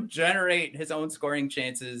seen him generate his own scoring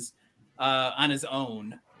chances on his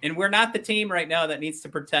own. And we're not the team right now that needs to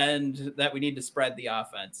pretend that we need to spread the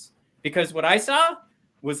offense. Because what I saw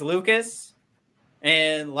was Lucas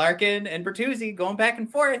and Larkin and Bertuzzi going back and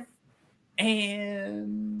forth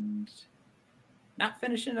and not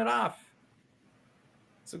finishing it off.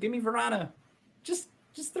 So give me Vrana. Just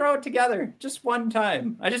throw it together just one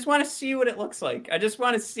time. I just want to see what it looks like. I just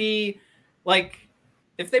want to see,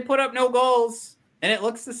 if they put up no goals and it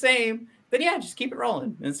looks the same, then yeah, just keep it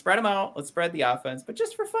rolling and spread them out. Let's spread the offense. But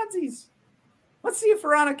just for funsies, let's see if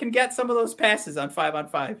Vrana can get some of those passes on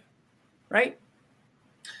 5-on-5, right?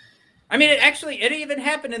 It even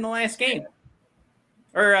happened in the last game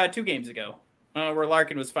or 2 games ago where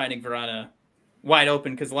Larkin was finding Vrana wide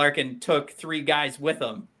open because Larkin took 3 guys with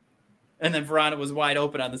him and then Vrana was wide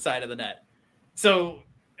open on the side of the net. So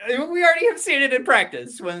we already have seen it in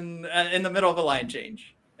practice when in the middle of a line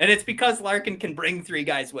change. And it's because Larkin can bring 3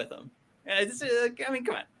 guys with him. Come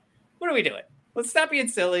on. What are we doing? Let's stop being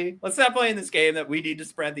silly. Let's stop playing this game that we need to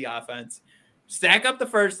spread the offense. Stack up the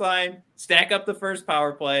first line. Stack up the first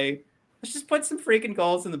power play. Let's just put some freaking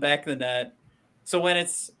goals in the back of the net. So when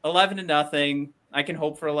it's 11-0, I can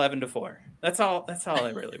hope for 11-4. That's all I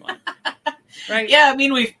really want. Right? Yeah, I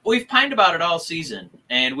mean we've pined about it all season,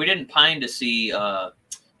 and we didn't pine to see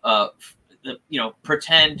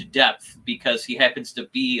pretend depth because he happens to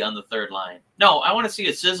be on the third line. No, I want to see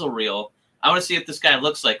a sizzle reel. I want to see if this guy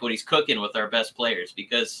looks like what he's cooking with our best players,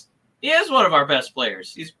 because he is one of our best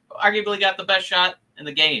players. He's arguably got the best shot in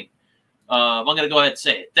the game. I'm going to go ahead and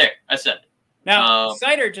say it. There, I said it. Now,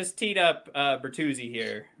 Seider just teed up Bertuzzi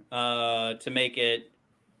here to make it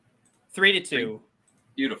 3-2.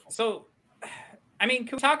 Beautiful. So, I mean,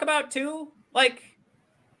 can we talk about two? Like,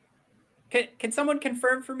 can someone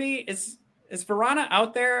confirm for me, is Vrana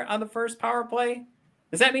out there on the first power play?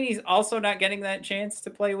 Does that mean he's also not getting that chance to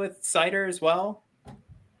play with Seider as well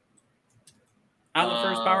on the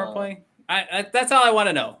first power play? That's all I want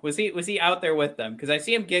to know. Was he out there with them? Because I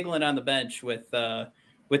see him giggling on the bench with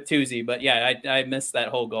Tuzi, but yeah, I missed that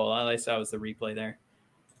whole goal. All I saw was the replay there.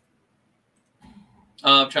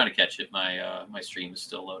 I'm trying to catch it. My stream is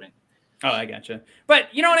still loading. Oh, I gotcha.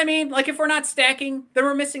 But you know what I mean? Like, if we're not stacking, then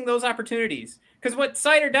we're missing those opportunities. Because what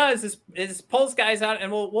Seider does is pulls guys out,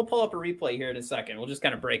 and we'll pull up a replay here in a second. We'll just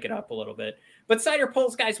kind of break it up a little bit. But Seider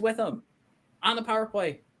pulls guys with him on the power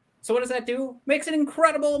play. So what does that do? Makes an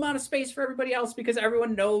incredible amount of space for everybody else because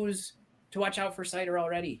everyone knows to watch out for Seider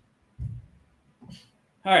already.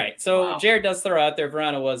 All right, so wow. Jared does throw out there.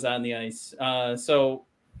 Vrana was on the ice. So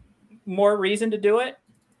more reason to do it,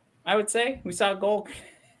 I would say. We saw a goal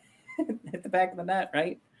hit the back of the net,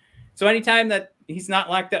 right? So anytime that he's not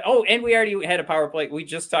locked up. Oh, and we already had a power play. We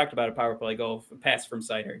just talked about a power play goal pass from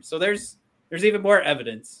Seider. So there's even more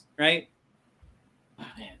evidence, right? Oh,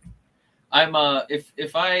 man. I'm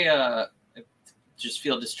if I just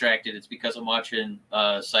feel distracted, it's because I'm watching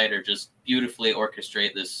Seider just beautifully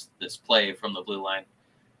orchestrate this play from the blue line.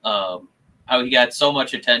 How he got so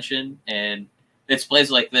much attention, and it's plays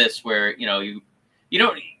like this where you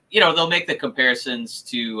don't they'll make the comparisons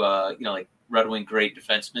to like Red Wing great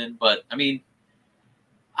defensemen, but I mean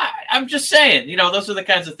I'm just saying, those are the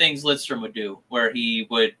kinds of things Lidstrom would do, where he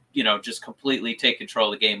would, just completely take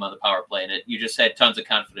control of the game on the power play, and you just had tons of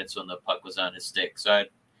confidence when the puck was on his stick. So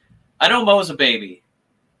I know Mo's a baby,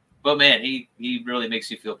 but man, he really makes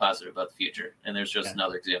you feel positive about the future. And there's just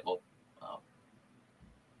another example.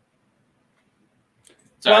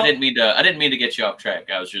 I didn't mean to get you off track.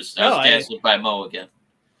 I was dazzled by Mo again.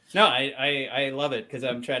 No, I love it because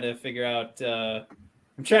I'm trying to figure out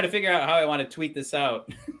how I want to tweet this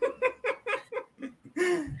out.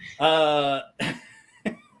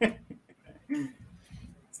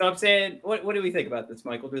 So I'm saying, what do we think about this,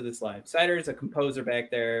 Mike? We'll do this live. Seider is a composer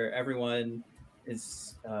back there. Everyone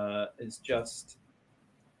just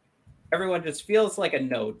feels like a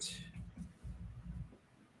note.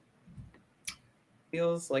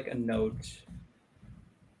 Feels like a note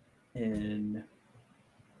in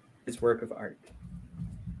his work of art.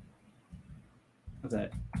 How's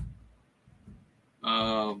that?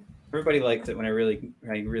 Everybody likes it when I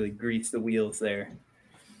really grease the wheels there.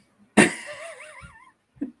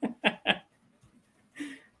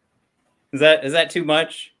 Is that too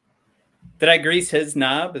much? Did I grease his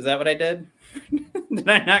knob? Is that what I did? Did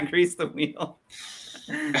I not grease the wheel?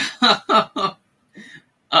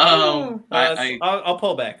 I'll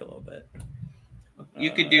pull back a little bit.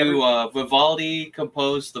 You could do Vivaldi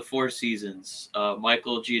composed the Four Seasons.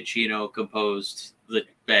 Michael Giacchino composed the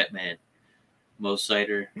Batman. Mo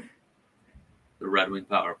Seider, the Red Wing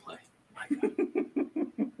power play.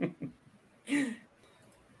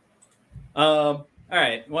 All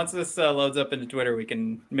right. Once this loads up into Twitter, we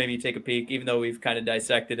can maybe take a peek, even though we've kind of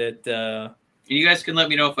dissected it. You guys can let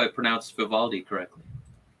me know if I pronounced Vivaldi correctly.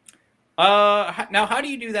 Now, how do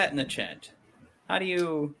you do that in the chat? How do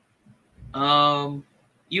you...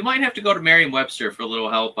 You might have to go to Merriam-Webster for a little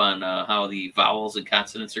help on how the vowels and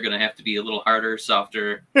consonants are going to have to be a little harder,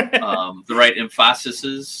 softer, the right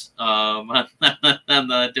emphases on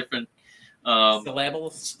the different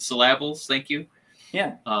syllables. Thank you.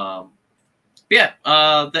 Yeah. I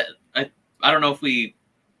don't know if we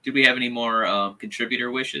have any more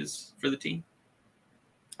contributor wishes for the team.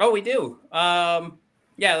 Oh, we do.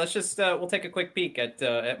 Yeah, let's just we'll take a quick peek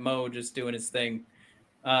at Mo just doing his thing.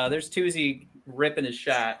 There's Tuzi ripping his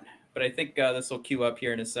shot, but I think this will queue up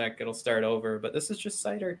here in a sec. It'll start over, but this is just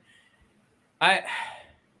Seider. I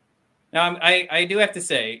do have to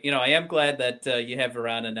say, I am glad that you have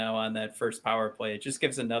Vrana now on that first power play. It just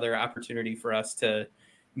gives another opportunity for us to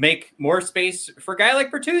make more space for a guy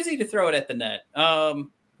like Bertuzzi to throw it at the net.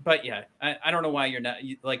 But yeah, I don't know why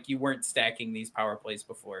you weren't stacking these power plays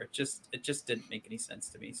before. It just didn't make any sense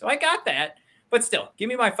to me. So I got that. But still, give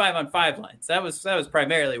me my 5-on-5 lines. That was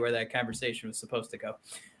primarily where that conversation was supposed to go.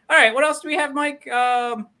 All right, what else do we have, Mike?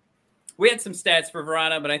 We had some stats for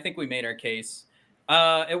Vrana, but I think we made our case.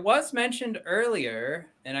 It was mentioned earlier,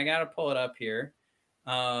 and I got to pull it up here.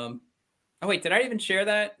 Oh, wait, did I even share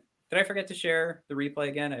that? Did I forget to share the replay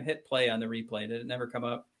again? I hit play on the replay. Did it never come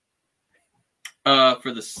up?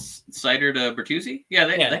 For the Seider to Bertuzzi? Yeah,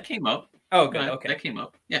 that came up. Oh, good. Okay. That came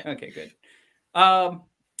up. Yeah. Okay, good.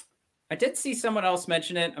 I did see someone else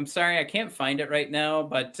mention it. I'm sorry, I can't find it right now,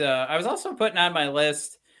 but I was also putting on my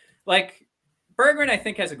list, like, Berggren, I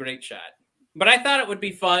think, has a great shot, but I thought it would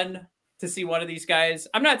be fun to see one of these guys.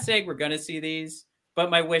 I'm not saying we're going to see these, but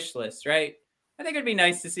my wish list, right? I think it'd be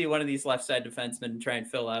nice to see one of these left side defensemen try and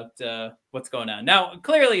fill out what's going on. Now,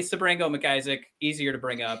 clearly, Sebrango, McIsaac, easier to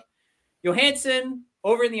bring up. Johansson,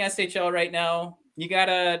 over in the SHL right now, you got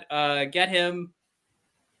to get him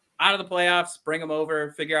out of the playoffs, bring him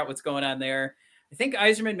over, figure out what's going on there. I think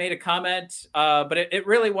Yzerman made a comment, but it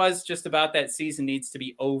really was just about that season needs to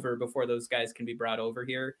be over before those guys can be brought over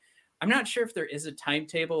here. I'm not sure if there is a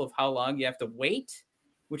timetable of how long you have to wait,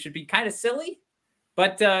 which would be kind of silly.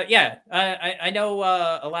 But I know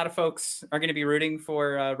a lot of folks are going to be rooting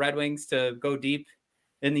for Red Wings to go deep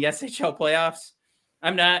in the SHL playoffs.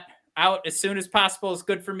 I'm not. Out as soon as possible is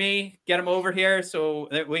good for me. Get them over here so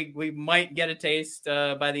that we might get a taste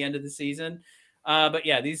by the end of the season. But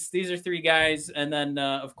yeah, these are three guys, and then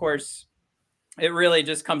of course it really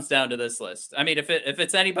just comes down to this list. I mean, if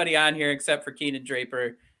it's anybody on here except for Keenan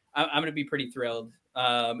Draper, I'm going to be pretty thrilled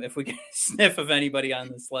if we get a sniff of anybody on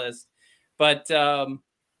this list. But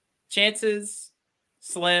chances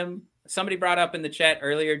slim. Somebody brought up in the chat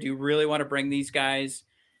earlier, do you really want to bring these guys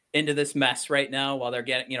into this mess right now while they're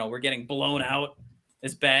getting, we're getting blown out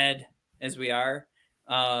as bad as we are?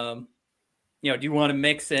 Do you want to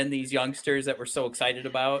mix in these youngsters that we're so excited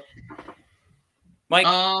about? Mike?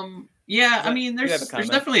 Yeah, I mean, there's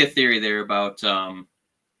definitely a theory there about,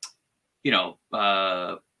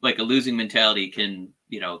 like a losing mentality can,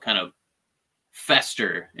 kind of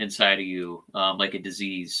fester inside of you like a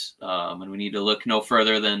disease. And we need to look no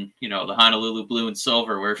further than, the Honolulu Blue and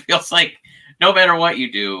Silver, where it feels like no matter what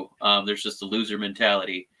you do, there's just a loser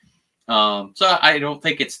mentality. So I don't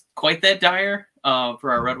think it's quite that dire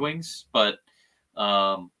for our Red Wings, but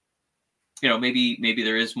maybe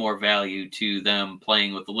there is more value to them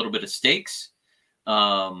playing with a little bit of stakes.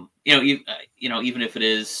 Even if it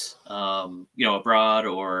is abroad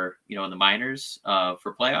or in the minors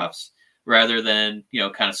for playoffs, rather than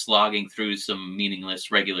kind of slogging through some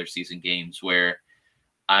meaningless regular season games where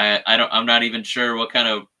I'm not even sure what kind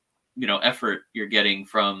of effort you're getting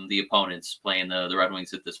from the opponents playing the Red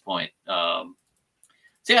Wings at this point. So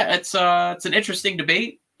yeah, it's an interesting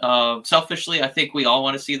debate. Selfishly, I think we all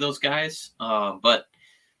want to see those guys, but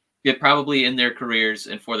it probably in their careers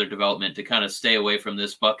and for their development to kind of stay away from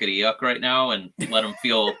this bucket of yuck right now and let them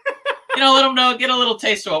feel, let them know, get a little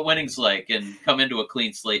taste of what winning's like and come into a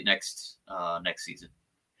clean slate next season.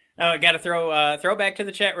 Oh, I got to throw back to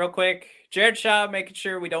the chat real quick. Jared Shaw making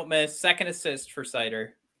sure we don't miss second assist for Seider.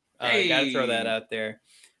 Got to throw that out there.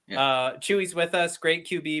 Yeah. Chewy's with us. Great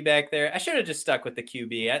QB back there. I should have just stuck with the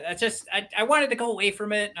QB. I wanted to go away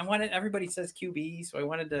from it. Everybody says QB, so I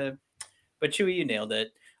wanted to, but Chewy, you nailed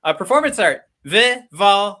it. Performance art,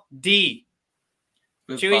 Vivaldi.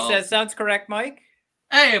 Chewy says, sounds correct, Mike.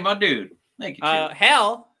 Hey, my dude. Thank you, Chewy.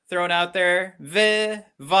 Hal thrown out there,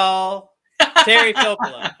 Vival. Terry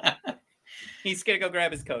Filppula. He's going to go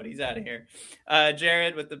grab his coat. He's out of here.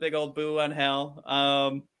 Jared with the big old boo on Hal.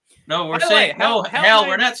 No, we're saying Hal.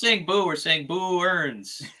 We're not saying boo. We're saying boo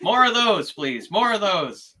earns. More of those, please. More of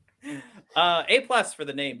those. A+ for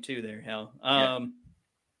the name too there, Hal.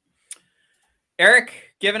 Eric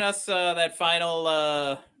giving us that final,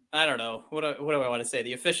 I don't know. What do I want to say?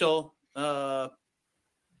 The official what's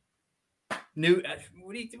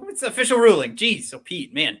the official ruling? Jeez, so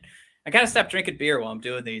Pete, man. I got to stop drinking beer while I'm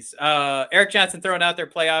doing these. Eric Johnson throwing out their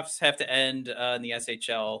playoffs have to end in the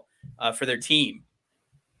SHL for their team,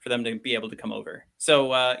 for them to be able to come over.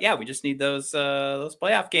 So, we just need those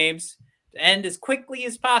playoff games to end as quickly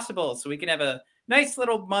as possible so we can have a nice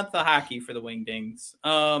little month of hockey for the Wingdings.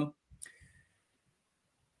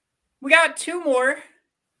 We got two more,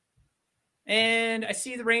 and I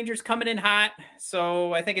see the Rangers coming in hot,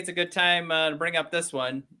 so I think it's a good time to bring up this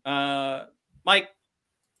one. Mike,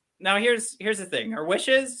 now here's the thing. Our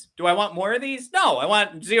wishes, do I want more of these? No, I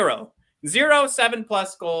want 0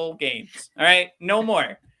 7+ goal games. All right, no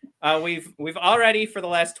more. We've already, for the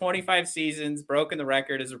last 25 seasons, broken the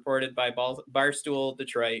record as reported by Barstool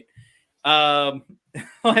Detroit.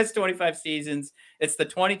 Last 25 seasons, it's the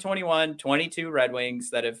 2021-22 Red Wings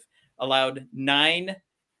that have allowed 9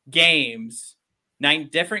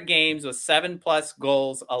 different games with 7+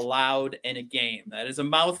 goals allowed in a game. That is a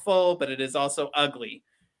mouthful, but it is also ugly.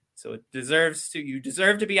 So you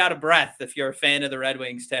deserve to be out of breath if you're a fan of the Red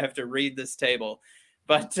Wings to have to read this table.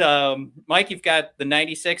 But Mike, you've got the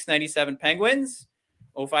 96-97 Penguins,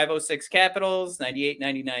 05-06 Capitals,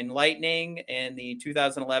 98-99 Lightning, and the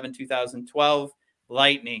 2011-2012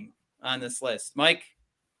 Lightning on this list. Mike,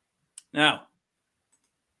 now,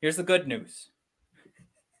 here's the good news.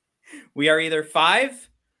 We are either 5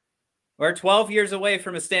 or 12 years away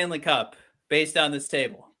from a Stanley Cup based on this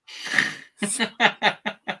table.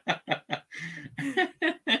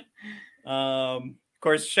 Of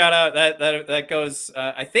course, shout out that goes.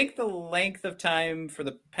 I think the length of time for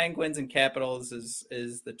the Penguins and Capitals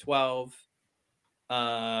is the 12,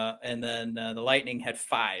 and then the Lightning had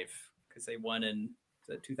 5 because they won in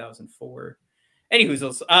 2004.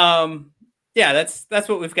 Anywhoozles, yeah, that's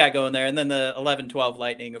what we've got going there, and then the 11-12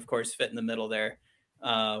 Lightning, of course, fit in the middle there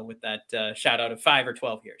with that shout out of 5 or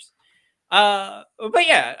 12 years. But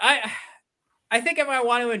yeah, I think if I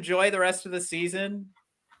want to enjoy the rest of the season,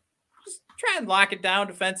 just try and lock it down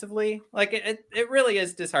defensively. Like it really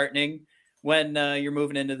is disheartening when you're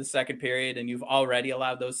moving into the second period and you've already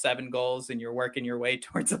allowed those 7 goals and you're working your way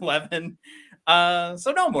towards 11.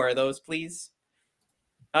 So no more of those, please.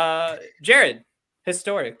 Jared,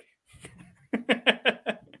 historic.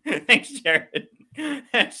 Thanks, Jared.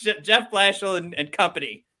 Jeff Blashill and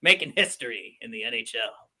company making history in the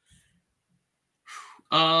NHL.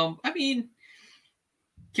 I mean,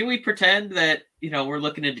 can we pretend that, we're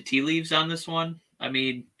looking into tea leaves on this one? I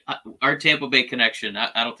mean, our Tampa Bay connection,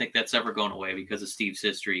 I don't think that's ever going away because of Steve's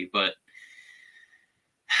history, but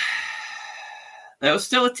that was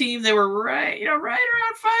still a team. They were right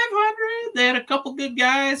around 500. They had a couple good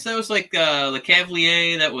guys. That was like Le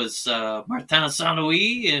Cavalier. That was Martin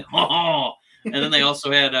Saint-Louis. And then they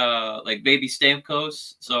also had like Baby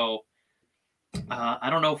Stamkos. So I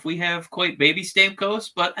don't know if we have quite Baby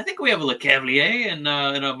Stamkos, but I think we have a Le Cavalier and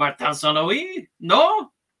a Martin Saint-Louis.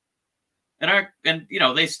 No? And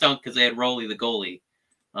they stunk because they had Roley the goalie.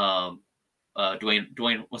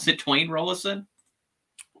 Dwayne was it Dwayne Rollison?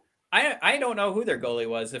 I don't know who their goalie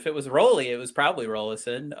was. If it was Roley, it was probably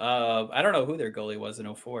Rollison. I don't know who their goalie was in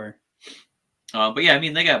 2004. But yeah, I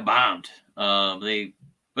mean, they got bombed.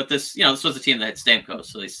 But this was a team that had Stamkos,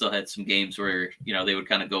 so they still had some games where, they would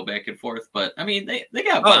kind of go back and forth. But I mean, they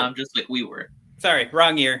got bombed just like we were. Sorry,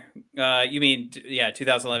 wrong year. You mean,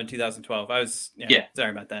 2011, 2012. I was,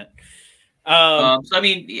 sorry about that. So I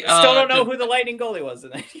mean, still don't know who the Lightning goalie was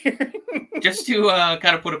in that year. Just to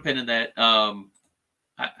kind of put a pin in that, now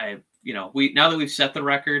that we've set the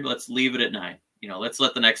record, let's leave it at 9. Let's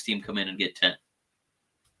let the next team come in and get 10.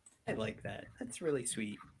 I like that. That's really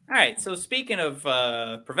sweet. All right. So speaking of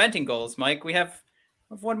preventing goals, Mike, we have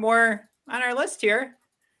one more on our list here.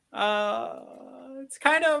 It's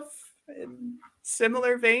kind of in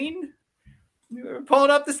similar vein. We're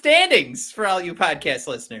pulling up the standings for all you podcast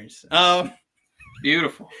listeners.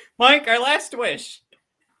 Beautiful. Mike, our last wish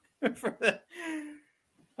for the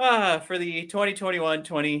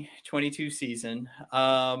 2021-2022 season.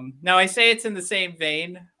 Now I say it's in the same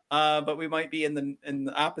vein, but we might be in the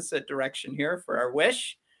opposite direction here for our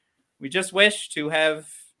wish. We just wish to have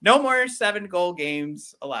no more 7-goal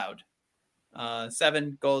games allowed.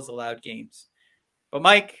 7 goals allowed games. But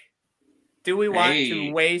Mike, do we want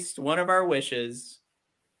to waste one of our wishes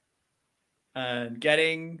on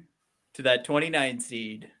getting to that 29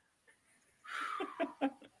 seed?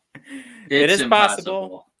 It is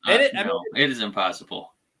possible. It is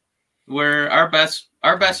impossible. Where our best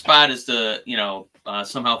spot is to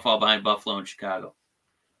somehow fall behind Buffalo and Chicago.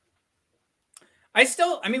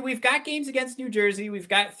 We've got games against New Jersey. We've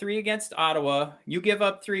got 3 against Ottawa. You give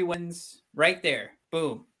up 3 wins right there.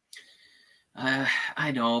 Boom.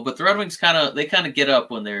 I know, but the Red Wings kind of get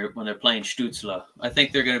up when they're playing Stützle. I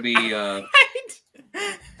think they're going to be.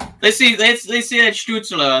 They see that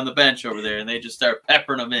Stützle on the bench over there, and they just start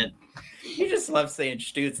peppering them in. You just love saying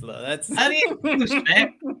Stützle. That's. I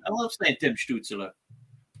love saying Tim Stützle.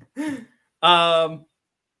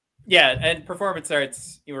 Yeah, and Performance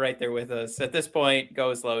Arts, you were right there with us. At this point,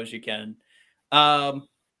 go as low as you can.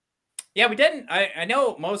 Yeah, we didn't. I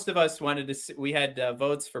know most of us wanted to see, we had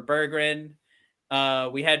votes for Berggren.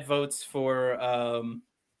 We had votes for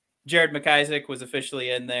Jared McIsaac was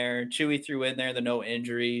officially in there. Chewy threw in there the no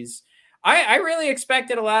injuries. I really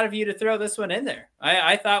expected a lot of you to throw this one in there.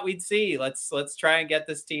 I thought we'd see. Let's try and get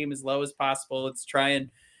this team as low as possible. Let's try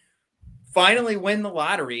and finally win the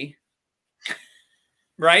lottery.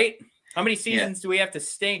 Right? How many seasons do we have to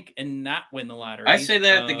stink and not win the lottery? I say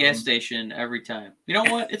that at the gas station every time. You know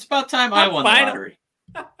what? It's about time I won the lottery.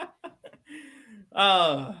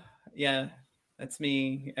 Oh, yeah. That's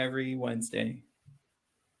me every Wednesday.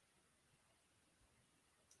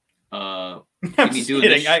 I'm just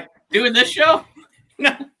kidding. Doing this show?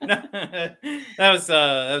 No. That was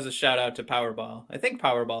a shout out to Powerball. I think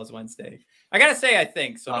Powerball is Wednesday. I gotta say I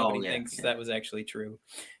think, so nobody thinks that was actually true.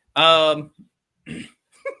 All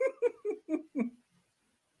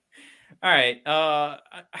right.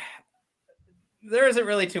 There isn't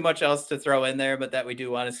really too much else to throw in there, but that we do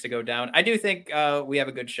want us to go down. I do think we have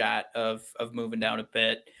a good shot of moving down a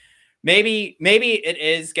bit. Maybe it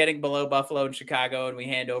is getting below Buffalo and Chicago, and we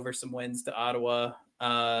hand over some wins to Ottawa.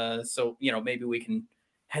 So maybe we can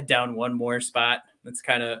head down one more spot. That's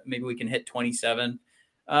maybe we can hit 27.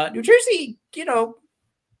 New Jersey, they've got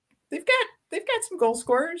some goal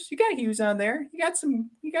scorers. You got Hughes on there. You got some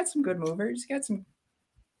good movers. You got some.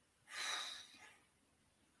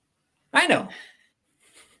 I know.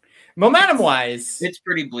 Momentum wise, it's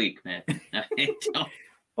pretty bleak, man.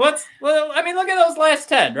 Look at those last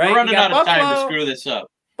 10, right? We're running out of time to screw this up.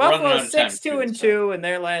 Buffalo's 6-2-2 in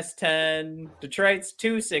their last 10. Detroit's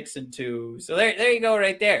 2-6-2. So there you go,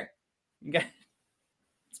 right there.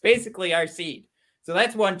 It's basically our seed. So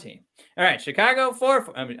that's one team. All right, Chicago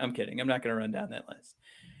 4. I'm kidding. I'm not going to run down that list.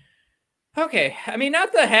 Okay,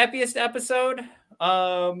 not the happiest episode.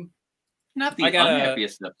 Not the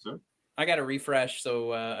unhappiest episode. I got to refresh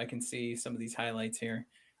so I can see some of these highlights here.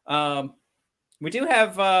 We do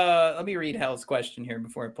have, let me read Hal's question here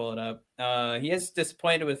before I pull it up. He is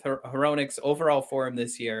disappointed with Hronek's overall form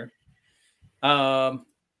this year. How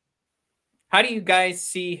do you guys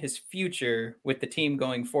see his future with the team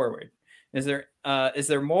going forward? Is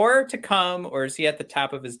there more to come, or is he at the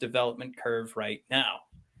top of his development curve right now?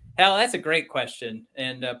 Hal, that's a great question.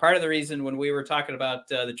 And part of the reason when we were talking about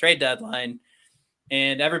the trade deadline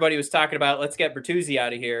and everybody was talking about, let's get Bertuzzi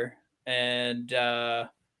out of here. And, or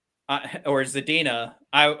Zadina,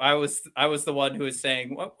 I was the one who was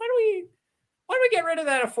saying, why don't we get rid of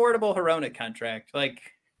that affordable Hronek contract? Like,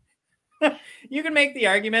 you can make the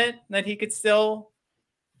argument that he could still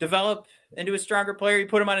develop into a stronger player. You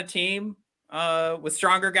put him on a team with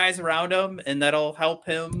stronger guys around him, and that'll help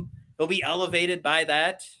him. He'll be elevated by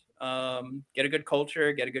that. Get a good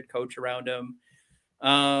culture, get a good coach around him.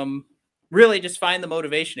 Really just find the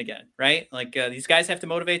motivation again, right? Like these guys have to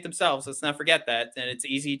motivate themselves. Let's not forget that. And it's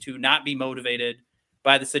easy to not be motivated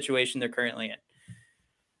by the situation they're currently in.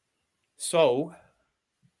 So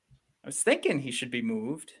I was thinking he should be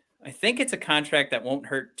moved. I think it's a contract that won't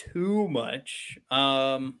hurt too much.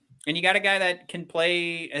 And you got a guy that can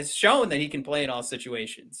play, has shown that he can play in all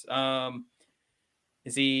situations.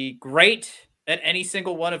 Is he great at any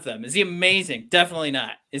single one of them? Is he amazing? Definitely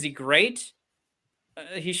not. Is he great?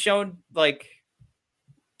 He's shown like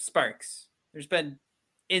sparks. There's been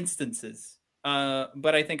instances.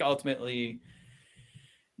 But I think ultimately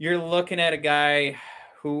you're looking at a guy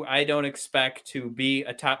who I don't expect to be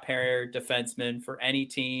a top pair defenseman for any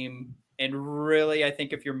team. And really, I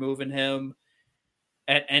think if you're moving him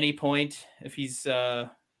at any point, if he's,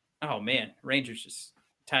 Rangers just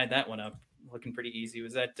tied that one up. Looking pretty easy.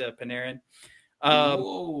 Was that Panarin?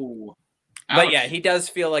 Whoa. But yeah, he does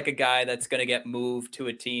feel like a guy that's going to get moved to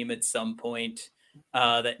a team at some point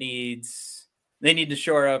they need to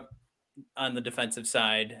shore up on the defensive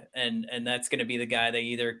side. And that's going to be the guy they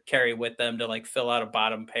either carry with them to like fill out a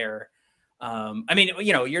bottom pair.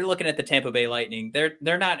 You're looking at the Tampa Bay Lightning.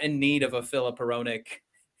 They're not in need of a Filip Hronek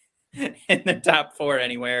in the top 4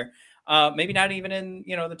 anywhere. Maybe not even in,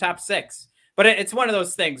 the top 6. But it's one of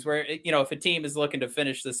those things where, if a team is looking to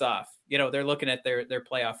finish this off, they're looking at their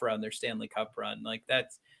playoff run, their Stanley Cup run. Like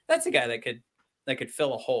that's a guy that could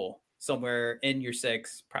fill a hole somewhere in your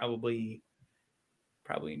 6, probably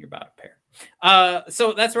in your bottom pair.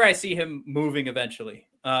 So that's where I see him moving eventually.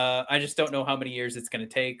 I just don't know how many years it's going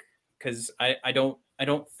to take because I don't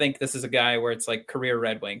think this is a guy where it's like career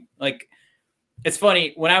Red Wing. Like, it's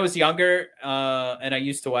funny, when I was younger and I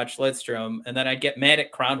used to watch Lidstrom, and then I'd get mad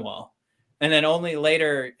at Kronwall. And then only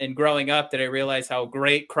later in growing up did I realize how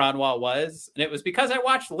great Kronwall was. And it was because I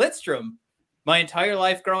watched Lidstrom my entire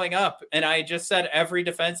life growing up. And I just said every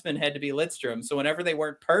defenseman had to be Lidstrom. So whenever they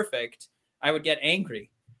weren't perfect, I would get angry.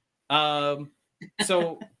 So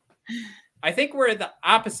I think we're in the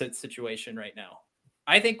opposite situation right now.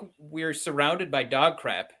 I think we're surrounded by dog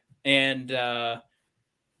crap. And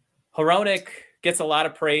Hronek gets a lot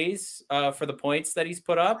of praise for the points that he's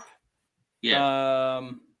put up. Yeah.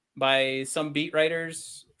 By some beat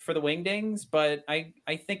writers for the Wingdings, but I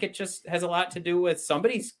think it just has a lot to do with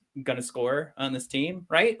somebody's going to score on this team,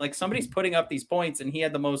 right? Like somebody's putting up these points and he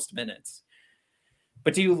had the most minutes.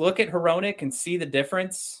 But do you look at Hronek and see the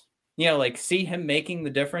difference? You know, like see him making the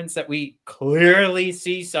difference that we clearly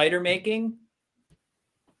see Seider making?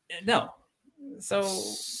 No.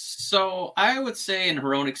 So I would say in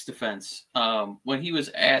Hronek's defense, when he was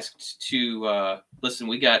asked to listen,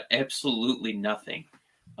 we got absolutely nothing.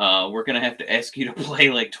 We're going to have to ask you to play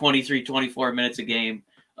like 23, 24 minutes a game,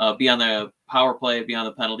 be on the power play, be on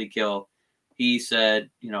the penalty kill. He said,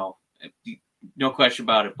 you know, no question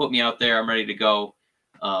about it. Put me out there. I'm ready to go.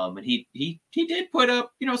 And he did put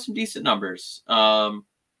up, you know, some decent numbers. But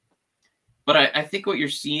I think what you're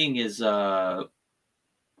seeing is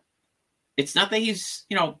it's not that he's,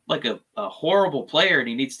 you know, like a horrible player and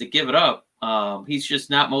he needs to give it up. He's just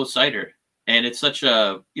not Mo Seider. And it's such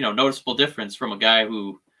a, you know, noticeable difference from a guy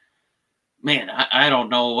who, man, I don't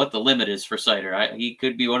know what the limit is for Seider. He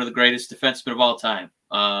could be one of the greatest defensemen of all time.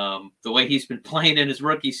 The way he's been playing in his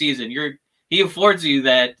rookie season, he affords you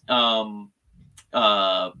that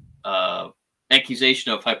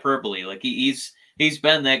accusation of hyperbole. Like he's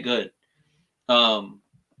been that good. So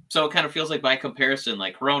it kind of feels like by comparison,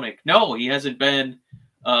 like Hronek, no, he hasn't been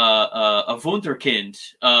a wunderkind,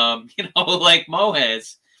 you know, like Mo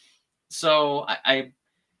has. So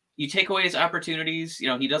you take away his opportunities. You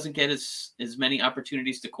know, he doesn't get as many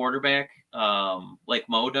opportunities to quarterback like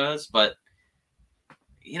Mo does. But,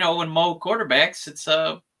 you know, when Mo quarterbacks, it's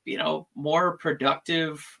a, you know, more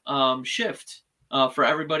productive shift for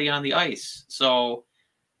everybody on the ice. So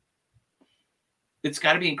it's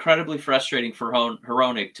got to be incredibly frustrating for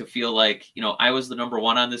Hronek to feel like, you know, I was the number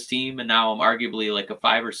one on this team and now I'm arguably like a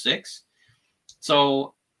 5 or 6.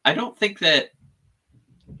 So I don't think that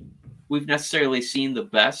we've necessarily seen the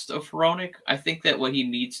best of Hronek. I think that what he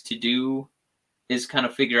needs to do is kind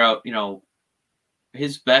of figure out, you know,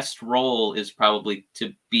 his best role is probably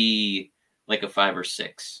to be like a 5 or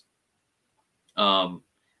 6. And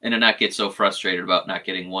to not get so frustrated about not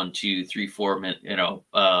getting 1, 2, 3, 4 minutes, you know,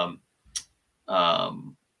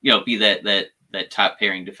 be that top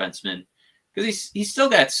pairing defenseman, because he's still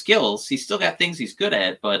got skills. He's still got things he's good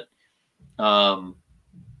at, but you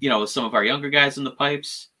know, with some of our younger guys in the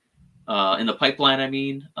pipeline, I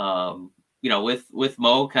mean, you know, with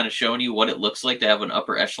Mo kind of showing you what it looks like to have an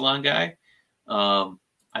upper echelon guy.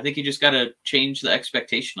 I think you just got to change the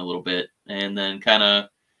expectation a little bit and then kind of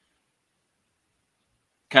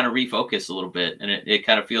refocus a little bit. And it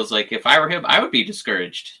kind of feels like if I were him, I would be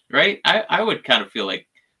discouraged, right? I would kind of feel like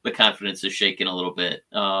the confidence is shaken a little bit.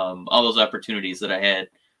 All those opportunities that I had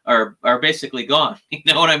are basically gone. You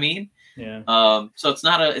know what I mean? Yeah. So it's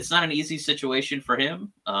not an easy situation for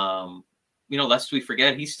him. You know, lest we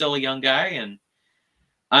forget, he's still a young guy, and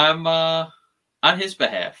I'm on his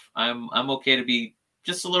behalf. I'm okay to be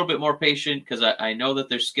just a little bit more patient because I know that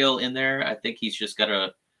there's skill in there. I think he's just got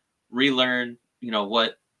to relearn, you know,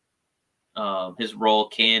 what his role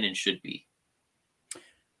can and should be.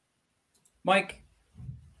 Mike,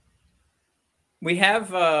 we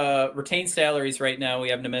have retained salaries right now. We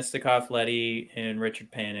have Namestnikov, Leddy, and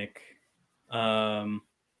Richard Panik.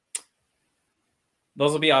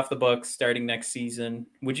 Those will be off the books starting next season.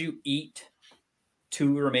 Would you eat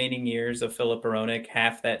 2 remaining years of Filip Hronek,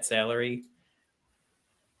 half that salary,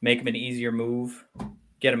 make him an easier move,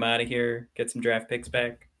 get him out of here, get some draft picks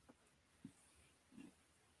back?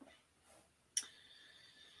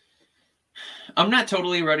 I'm not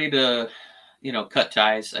totally ready to, you know, cut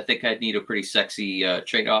ties. I think I'd need a pretty sexy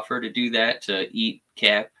trade offer to do that, to eat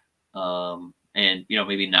cap, and, you know,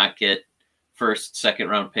 maybe not get first, second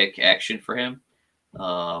round pick action for him. You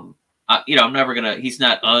know, I'm never gonna. He's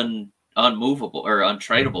not unmovable or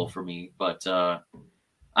untradeable for me, but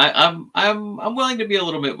I'm willing to be a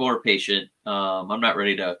little bit more patient. I'm not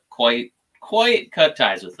ready to quite cut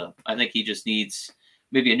ties with him. I think he just needs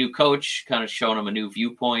maybe a new coach, kind of showing him a new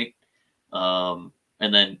viewpoint. And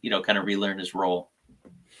then, you know, kind of relearn his role.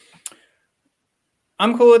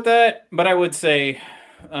 I'm cool with that, but I would say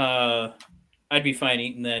I'd be fine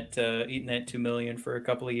eating that $2 million for a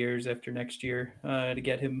couple of years after next year to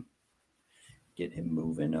get him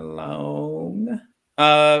moving along.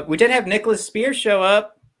 We did have Nicholas Spears show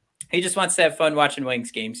up. He just wants to have fun watching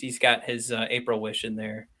Wings games. He's got his April wish in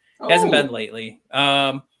there. Hasn't been lately.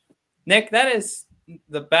 Nick, that is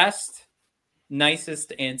the best,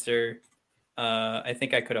 nicest answer I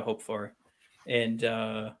think I could have hoped for. And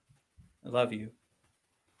I love you.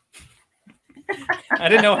 I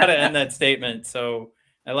didn't know how to end that statement, so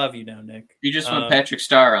I love you now, Nick. You just went Patrick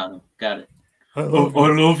Star on him. Got it. I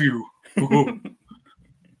love you.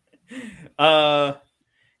 Yeah,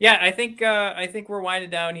 I think we're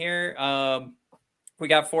winding down here. We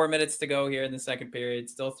got 4 minutes to go here in the second period.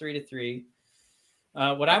 Still 3-3.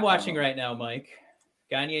 What I'm watching right now, Mike,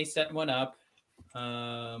 Gagne setting one up.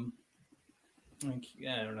 I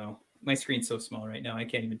don't know. My screen's so small right now. I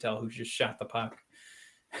can't even tell who just shot the puck.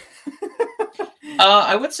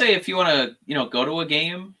 I would say if you want to, go to a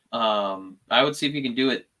game, I would see if you can do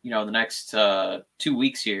it, the next 2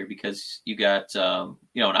 weeks here, because you got, an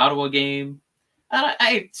Ottawa game.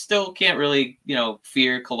 I still can't really,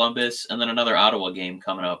 fear Columbus, and then another Ottawa game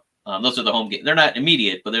coming up. Those are the home games. They're not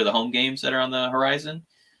immediate, but they're the home games that are on the horizon.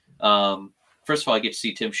 First of all, I get to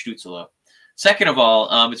see Tim Stützle. Second of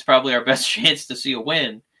all, it's probably our best chance to see a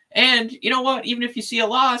win. And you know what? Even if you see a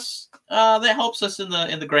loss, that helps us in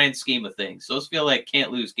the grand scheme of things. So those feel like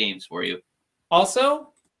can't lose games for you.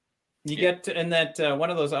 Also, you get in that one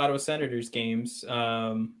of those Ottawa Senators games.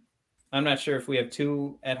 I'm not sure if we have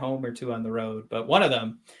 2 at home or 2 on the road, but one of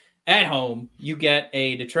them at home, you get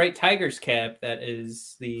a Detroit Tigers cap that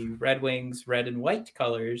is the Red Wings red and white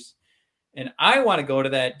colors. And I want to go to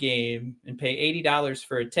that game and pay $80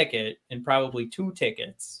 for a ticket and probably 2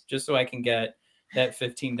 tickets just so I can get that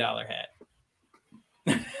 $15 hat.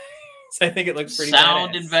 So I think it looks pretty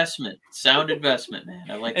Sound badass. Sound investment, man.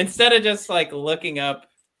 I like Instead of just like looking up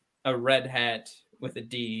a red hat with a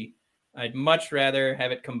D, I'd much rather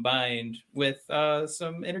have it combined with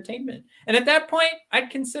some entertainment. And at that point, I'd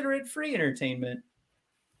consider it free entertainment.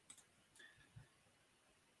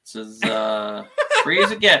 This is free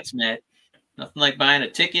as it gets, man. Nothing like buying a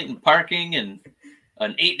ticket and parking and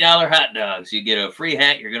an $8 hot dog. So you get a free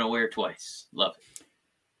hat you're going to wear twice. Love it.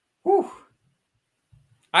 Whew.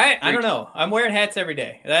 I don't know. I'm wearing hats every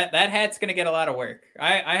day. That hat's going to get a lot of work.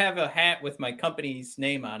 I have a hat with my company's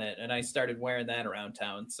name on it, and I started wearing that around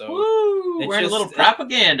town. So wearing a little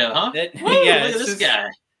propaganda, huh? Yeah, look at this guy.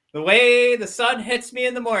 The way the sun hits me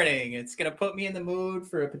in the morning, it's going to put me in the mood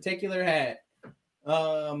for a particular hat.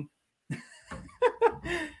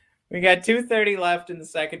 We got 2:30 left in the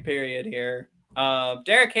second period here.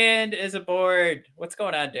 Derek Hand is aboard. What's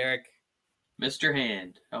going on, Derek? Mr.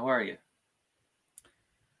 Hand, how are you?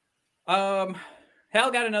 Hal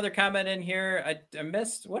got another comment in here. I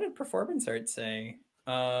missed, what did Performance Art say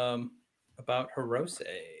about Hirose?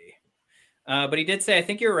 But he did say, I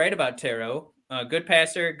think you're right about Taro. Good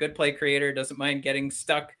passer, good play creator, doesn't mind getting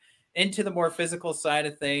stuck into the more physical side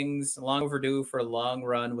of things. Long overdue for a long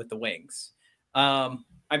run with the Wings.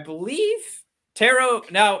 I believe Taro,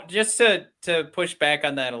 now just to push back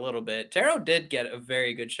on that a little bit, Taro did get a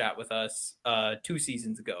very good shot with us 2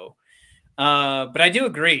 seasons ago. But I do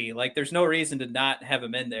agree, like there's no reason to not have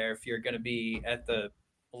him in there if you're going to be at the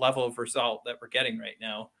level of result that we're getting right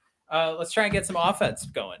now. Let's try and get some offense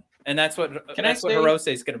going. And that's what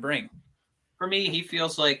Hirose is going to bring. For me, he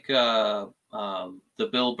feels like the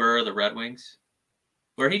Bill Burr of the Red Wings,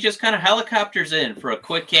 where he just kind of helicopters in for a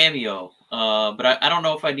quick cameo. But I don't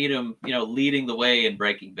know if I need him, leading the way in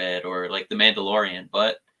Breaking Bad or like The Mandalorian.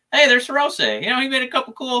 But hey, there's Hirose. He made a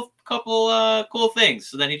couple cool things.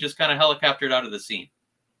 So then he just kind of helicoptered out of the scene.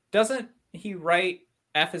 Doesn't he write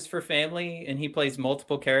F is for Family and he plays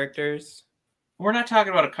multiple characters? We're not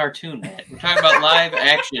talking about a cartoon, man. We're talking about live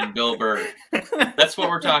action Bill Burr. That's what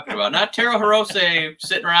we're talking about. Not Taro Hirose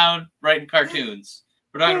sitting around writing cartoons.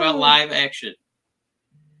 We're talking about live action.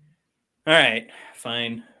 All right,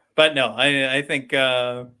 fine. But no, I think...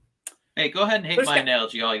 hey, go ahead and hate my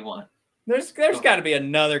analogy all you want. There's got to be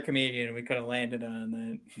another comedian we could have landed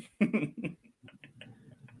on that.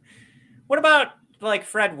 What about, like,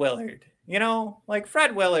 Fred Willard? Like,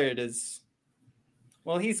 Fred Willard is...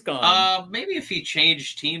 Well, he's gone. Maybe if he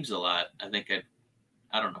changed teams a lot, I think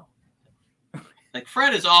I don't know. Like,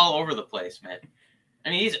 Fred is all over the place, man. I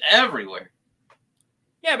mean, he's everywhere.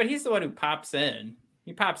 Yeah, but he's the one who pops in.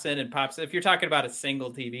 He pops in and pops. If you're talking about a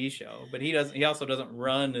single TV show, but he doesn't. He also doesn't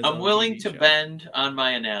run. I'm willing to bend on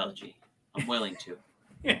my analogy. I'm willing to,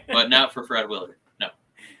 but not for Fred Willard. No.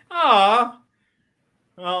 Aw.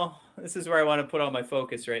 Well, this is where I want to put all my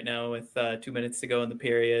focus right now with 2 minutes to go in the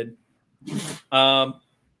period.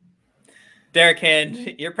 Derek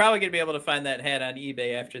Hand, you're probably gonna be able to find that hat on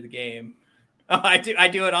eBay after the game. Oh, I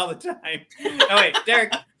do it all the time. Oh wait,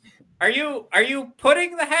 Derek, are you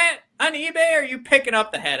putting the hat on eBay or are you picking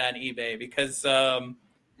up the hat on eBay? Because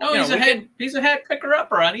he's a hat picker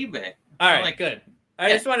upper on eBay. All right, good.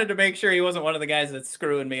 I just wanted to make sure he wasn't one of the guys that's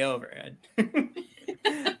screwing me over.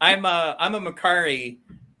 I'm a Macari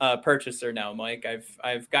purchaser now, Mike.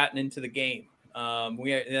 I've gotten into the game.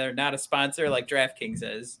 They're not a sponsor like DraftKings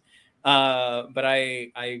is, but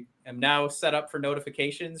I am now set up for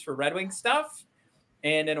notifications for Red Wings stuff.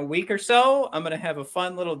 And in a week or so, I'm going to have a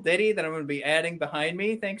fun little ditty that I'm going to be adding behind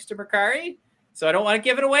me, thanks to Macari. So I don't want to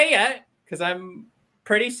give it away yet because I'm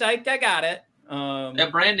pretty psyched I got it. That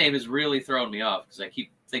brand name is really throwing me off because I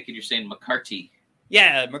keep thinking you're saying McCarty.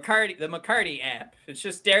 Yeah, McCarty, the McCarty app. It's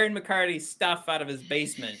just Darren McCarty's stuff out of his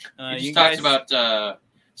basement. He talks about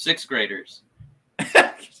sixth graders.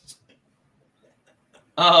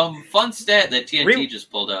 Fun stat that TNT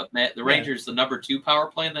just pulled up, Matt. The Rangers, the number 2 power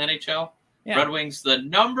play in the NHL. Yeah. Red Wings, the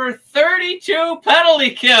number 32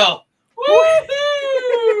 penalty kill.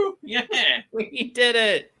 Woohoo! Yeah, we did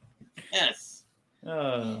it. Yes.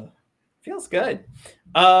 Feels good.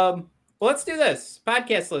 Well, let's do this,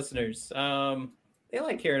 podcast listeners. They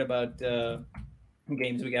like hearing about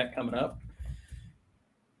games we got coming up.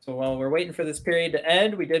 So while we're waiting for this period to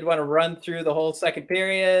end, we did want to run through the whole second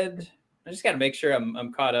period. I just got to make sure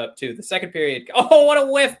I'm caught up too. The second period. Oh, what a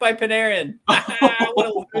whiff by Panarin! What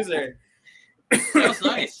a loser! That was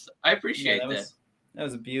nice. I appreciate that. That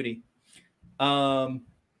was a beauty. All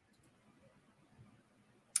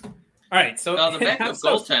right, so the backup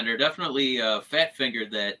goaltender definitely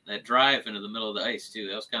fat-fingered that drive into the middle of the ice, too.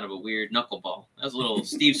 That was kind of a weird knuckleball. That was a little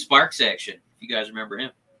Steve Sparks action, if you guys remember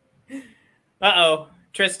him. Uh-oh.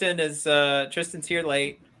 Tristan's here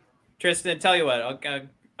late. Tristan, tell you what.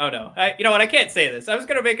 Oh, no. You know what? I can't say this. I was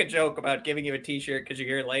going to make a joke about giving you a T-shirt because you're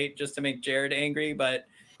here late just to make Jared angry, but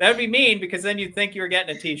that would be mean because then you'd think you were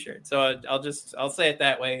getting a T-shirt. So I'll say it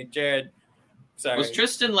that way. Jared, sorry. Was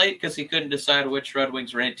Tristan late because he couldn't decide which Red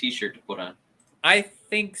Wings rant T-shirt to put on? I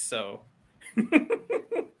think so.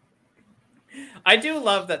 I do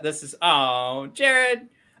love that this is... Oh, Jared,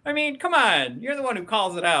 I mean, come on. You're the one who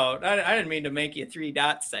calls it out. I didn't mean to make you 3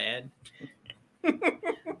 dots sad.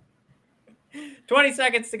 20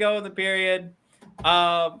 seconds to go in the period.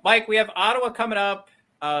 Mike, we have Ottawa coming up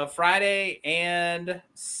Friday and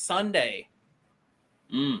Sunday.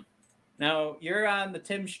 Now, you're on the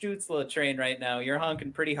Tim Stützle train right now. You're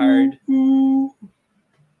honking pretty hard.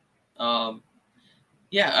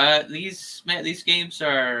 These games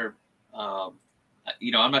are, I'm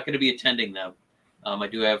not going to be attending them. I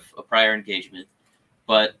do have a prior engagement.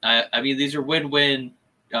 But, I mean, these are win-win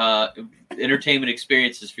entertainment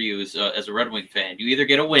experiences for you as a Red Wing fan. You either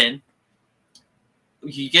get a win,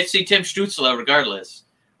 you get to see Tim Stützle regardless,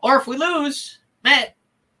 or if we lose, Matt,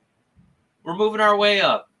 we're moving our way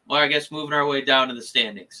up. Well, I guess moving our way down in the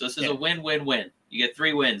standings. So this is a win-win-win. You get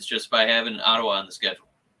 3 wins just by having Ottawa on the schedule.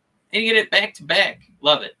 And you get it back-to-back.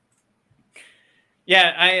 Love it.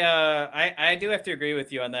 Yeah, I do have to agree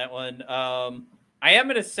with you on that one. I am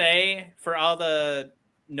going to say, for all the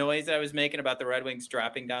noise I was making about the Red Wings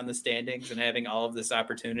dropping down the standings and having all of this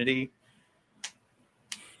opportunity,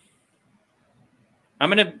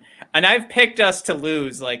 I've picked us to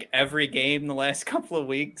lose like every game the last couple of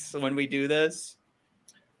weeks when we do this,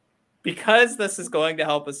 because this is going to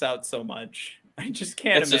help us out so much. I just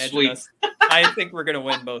can't imagine us. I think we're going to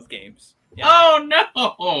win both games. Yeah. Oh,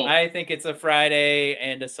 no. I think it's a Friday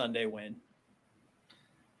and a Sunday win.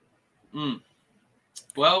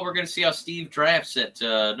 Well, we're going to see how Steve drafts at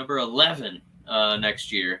number 11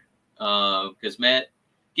 next year. Because, Matt,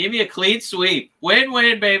 give me a clean sweep.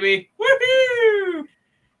 Win-win, baby. Woohoo!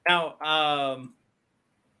 Now,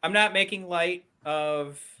 I'm not making light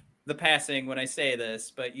of the passing when I say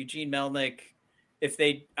this, but Eugene Melnyk,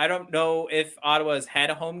 I don't know if Ottawa's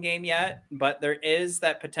had a home game yet, but there is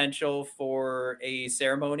that potential for a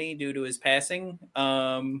ceremony due to his passing.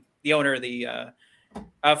 The owner of the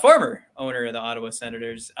former owner of the Ottawa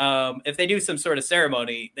Senators, if they do some sort of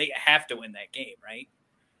ceremony, they have to win that game, right?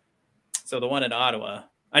 So the one in Ottawa,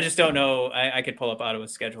 I just don't know. I could pull up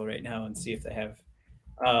Ottawa's schedule right now and see if they have.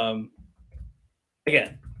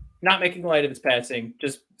 Again, not making light of his passing,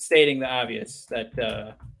 just stating the obvious that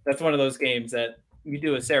that's one of those games that you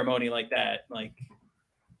do a ceremony like that, like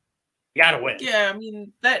you gotta win. Yeah, I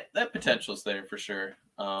mean that potential's there for sure.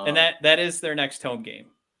 And that is their next home game.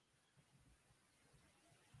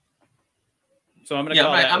 So I'm gonna. Yeah,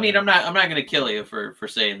 I'm not gonna kill you for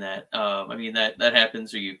saying that. I mean that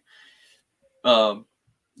happens, or you kind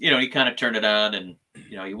of turn it on and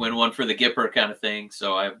you win one for the Gipper kind of thing.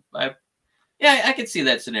 So I could see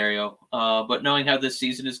that scenario. But knowing how this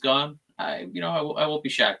season has gone, I won't be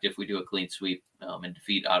shocked if we do a clean sweep and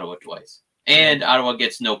defeat Ottawa twice, and Ottawa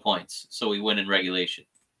gets no points, so we win in regulation.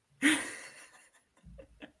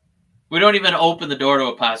 We don't even open the door to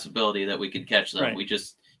a possibility that we could catch them. Right. We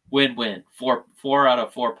just win. 4 out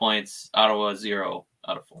of 4 points. Ottawa 0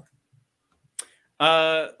 out of 4.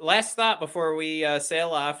 Last thought before we sail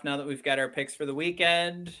off. Now that we've got our picks for the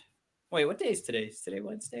weekend. Wait, what day is today? Is today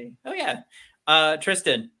Wednesday? Oh yeah.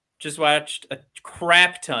 Tristan just watched a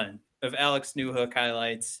crap ton of Alex Newhook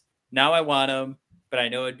highlights. Now I want him, but I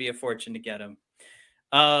know it'd be a fortune to get him.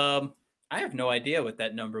 I have no idea what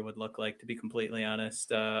that number would look like, to be completely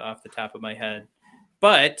honest, off the top of my head.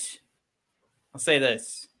 But I'll say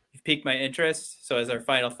this. You've piqued my interest. So as our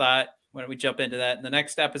final thought, why don't we jump into that in the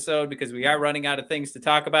next episode, because we are running out of things to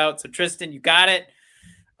talk about. So Tristan, you got it.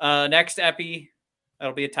 Next epi,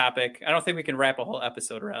 that'll be a topic. I don't think we can wrap a whole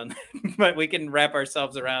episode around that, but we can wrap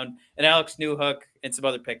ourselves around an Alex Newhook and some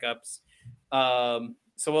other pickups.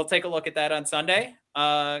 So we'll take a look at that on Sunday.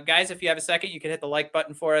 Guys, if you have a second, you can hit the like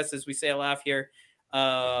button for us as we sail off here.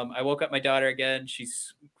 I woke up my daughter again.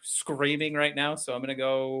 She's screaming right now, so I'm going to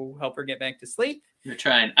go help her get back to sleep. You're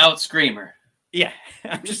trying out scream her. Yeah,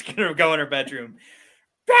 I'm just going to go in her bedroom.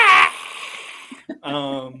 Yeah,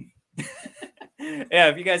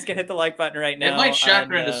 if you guys can hit the like button right now. It might shock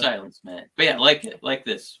her into silence, man. But yeah, like it. Like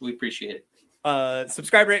this. We appreciate it.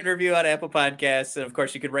 Subscribe, rate, and review on Apple Podcasts. And of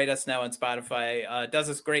course, you could rate us now on Spotify. It does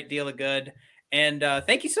us a great deal of good. And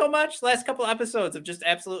thank you so much. Last couple episodes have just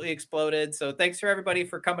absolutely exploded. So thanks for everybody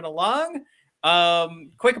for coming along.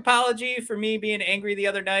 Quick apology for me being angry the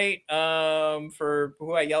other night for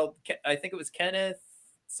who I yelled. I think it was Kenneth,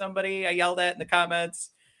 somebody I yelled at in the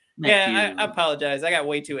comments. I apologize. I got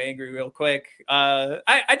way too angry real quick.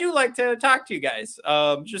 I do like to talk to you guys.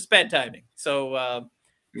 Just bad timing. So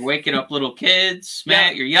you're waking up little kids,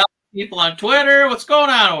 Matt. Yeah. You're yelling at people on Twitter. What's going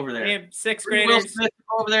on over there? Sixth graders. Will Smith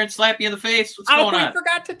go over there and slap you in the face. What's going on? We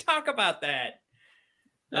forgot to talk about that.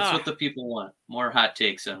 That's what the people want. More hot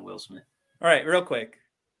takes on Will Smith. All right, real quick.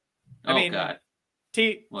 God.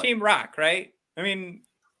 Team Rock, right? I mean,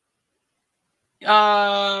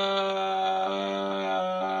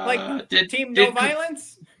 Team No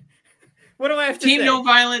Violence? What do I have to say? Team No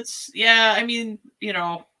Violence. Yeah, I mean,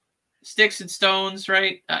 sticks and stones,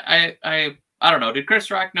 right? I don't know. Did Chris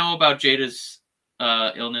Rock know about Jada's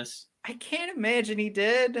illness? I can't imagine he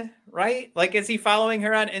did, right? Like, is he following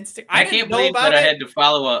her on Instagram? I can't believe that I had to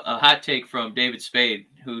follow a hot take from David Spade,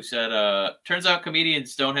 who said, turns out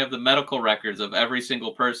comedians don't have the medical records of every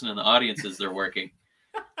single person in the audiences they're working.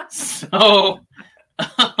 So,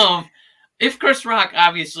 if Chris Rock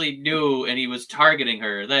obviously knew and he was targeting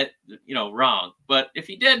her, that, wrong. But if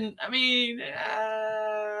he didn't, I mean,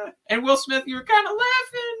 and Will Smith, you were kind of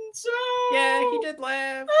laughing, so... Yeah, he did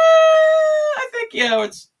laugh. I think,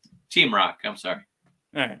 it's Team Rock. I'm sorry.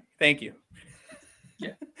 All right. Thank you.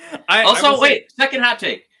 Yeah. Second hot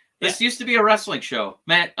take. This used to be a wrestling show.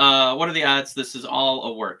 Matt, what are the odds this is all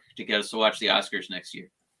a work to get us to watch the Oscars next year?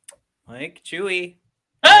 Like Chewy.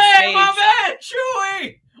 Hey, my man,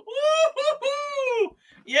 Chewy! Woo-hoo-hoo!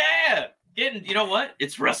 Yeah. You know what?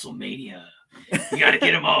 It's WrestleMania. You got to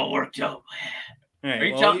get them all worked up, man. Right, are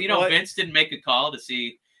you telling Vince didn't make a call to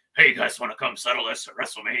see, hey, you guys want to come settle this at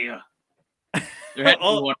WrestleMania? There had to be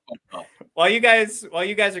one phone call. While you guys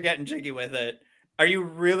are getting jiggy with it, are you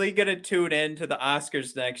really gonna tune in to the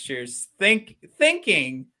Oscars next year,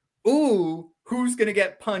 thinking, "Ooh, who's gonna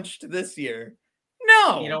get punched this year?"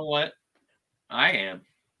 No. You know what? I am.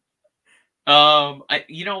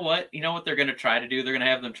 You know what? You know what they're gonna try to do? They're gonna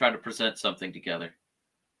have them try to present something together.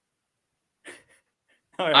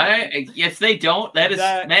 Right. If they don't,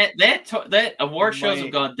 that award shows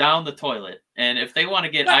have gone down the toilet, and if they want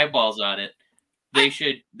to get eyeballs on it, they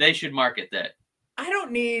should market that. I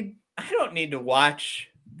don't need to watch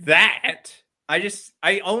that.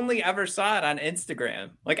 I only ever saw it on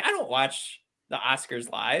Instagram. Like, I don't watch the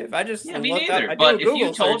Oscars live. I just me neither. But if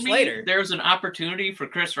you told me there was an opportunity for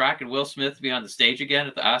Chris Rock and Will Smith to be on the stage again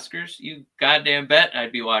at the Oscars, you goddamn bet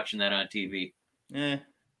I'd be watching that on TV.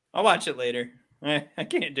 I'll watch it later. I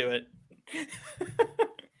can't do it.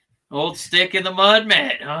 Old stick in the mud,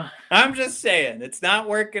 man. Huh? I'm just saying, it's not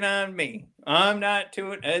working on me. I'm not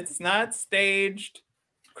doing. It's not staged.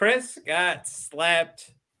 Chris got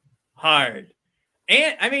slapped hard,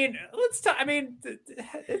 and I mean, let's talk. I mean,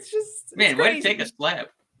 it's just way to take a slap.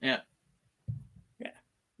 Yeah. All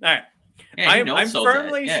right. Yeah, I'm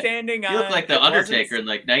firmly standing on. You look like the Undertaker in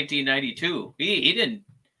like 1992. He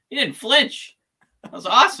didn't flinch. That was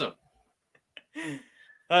awesome.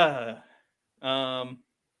 I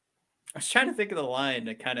was trying to think of the line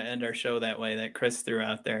to kind of end our show that way that Chris threw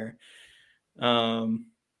out there.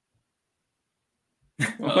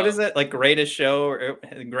 What is it? Like greatest show or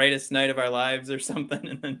greatest night of our lives or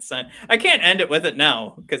something? And then I can't end it with it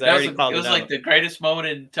now because I already called it out. It was like the greatest moment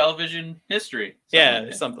in television history.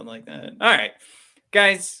 Something like that. All right,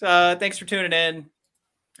 guys. Thanks for tuning in.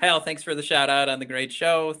 Hal, thanks for the shout out on the great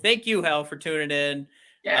show. Thank you, Hal, for tuning in.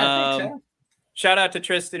 Yeah, thanks, Hal. Shout out to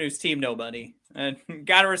Tristan, who's Team Nobody. And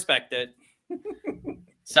gotta respect it.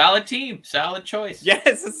 Solid team. Solid choice.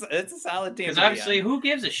 Yes, it's a solid team. Because obviously, who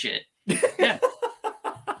gives a shit? Yeah.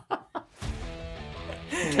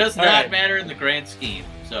 Does not matter in the grand scheme.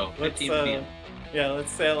 So 15 p.m. Yeah,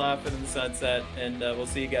 let's sail off into the sunset, and we'll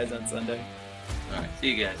see you guys on Sunday. All right,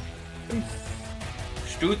 see you guys.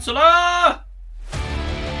 Stutzela!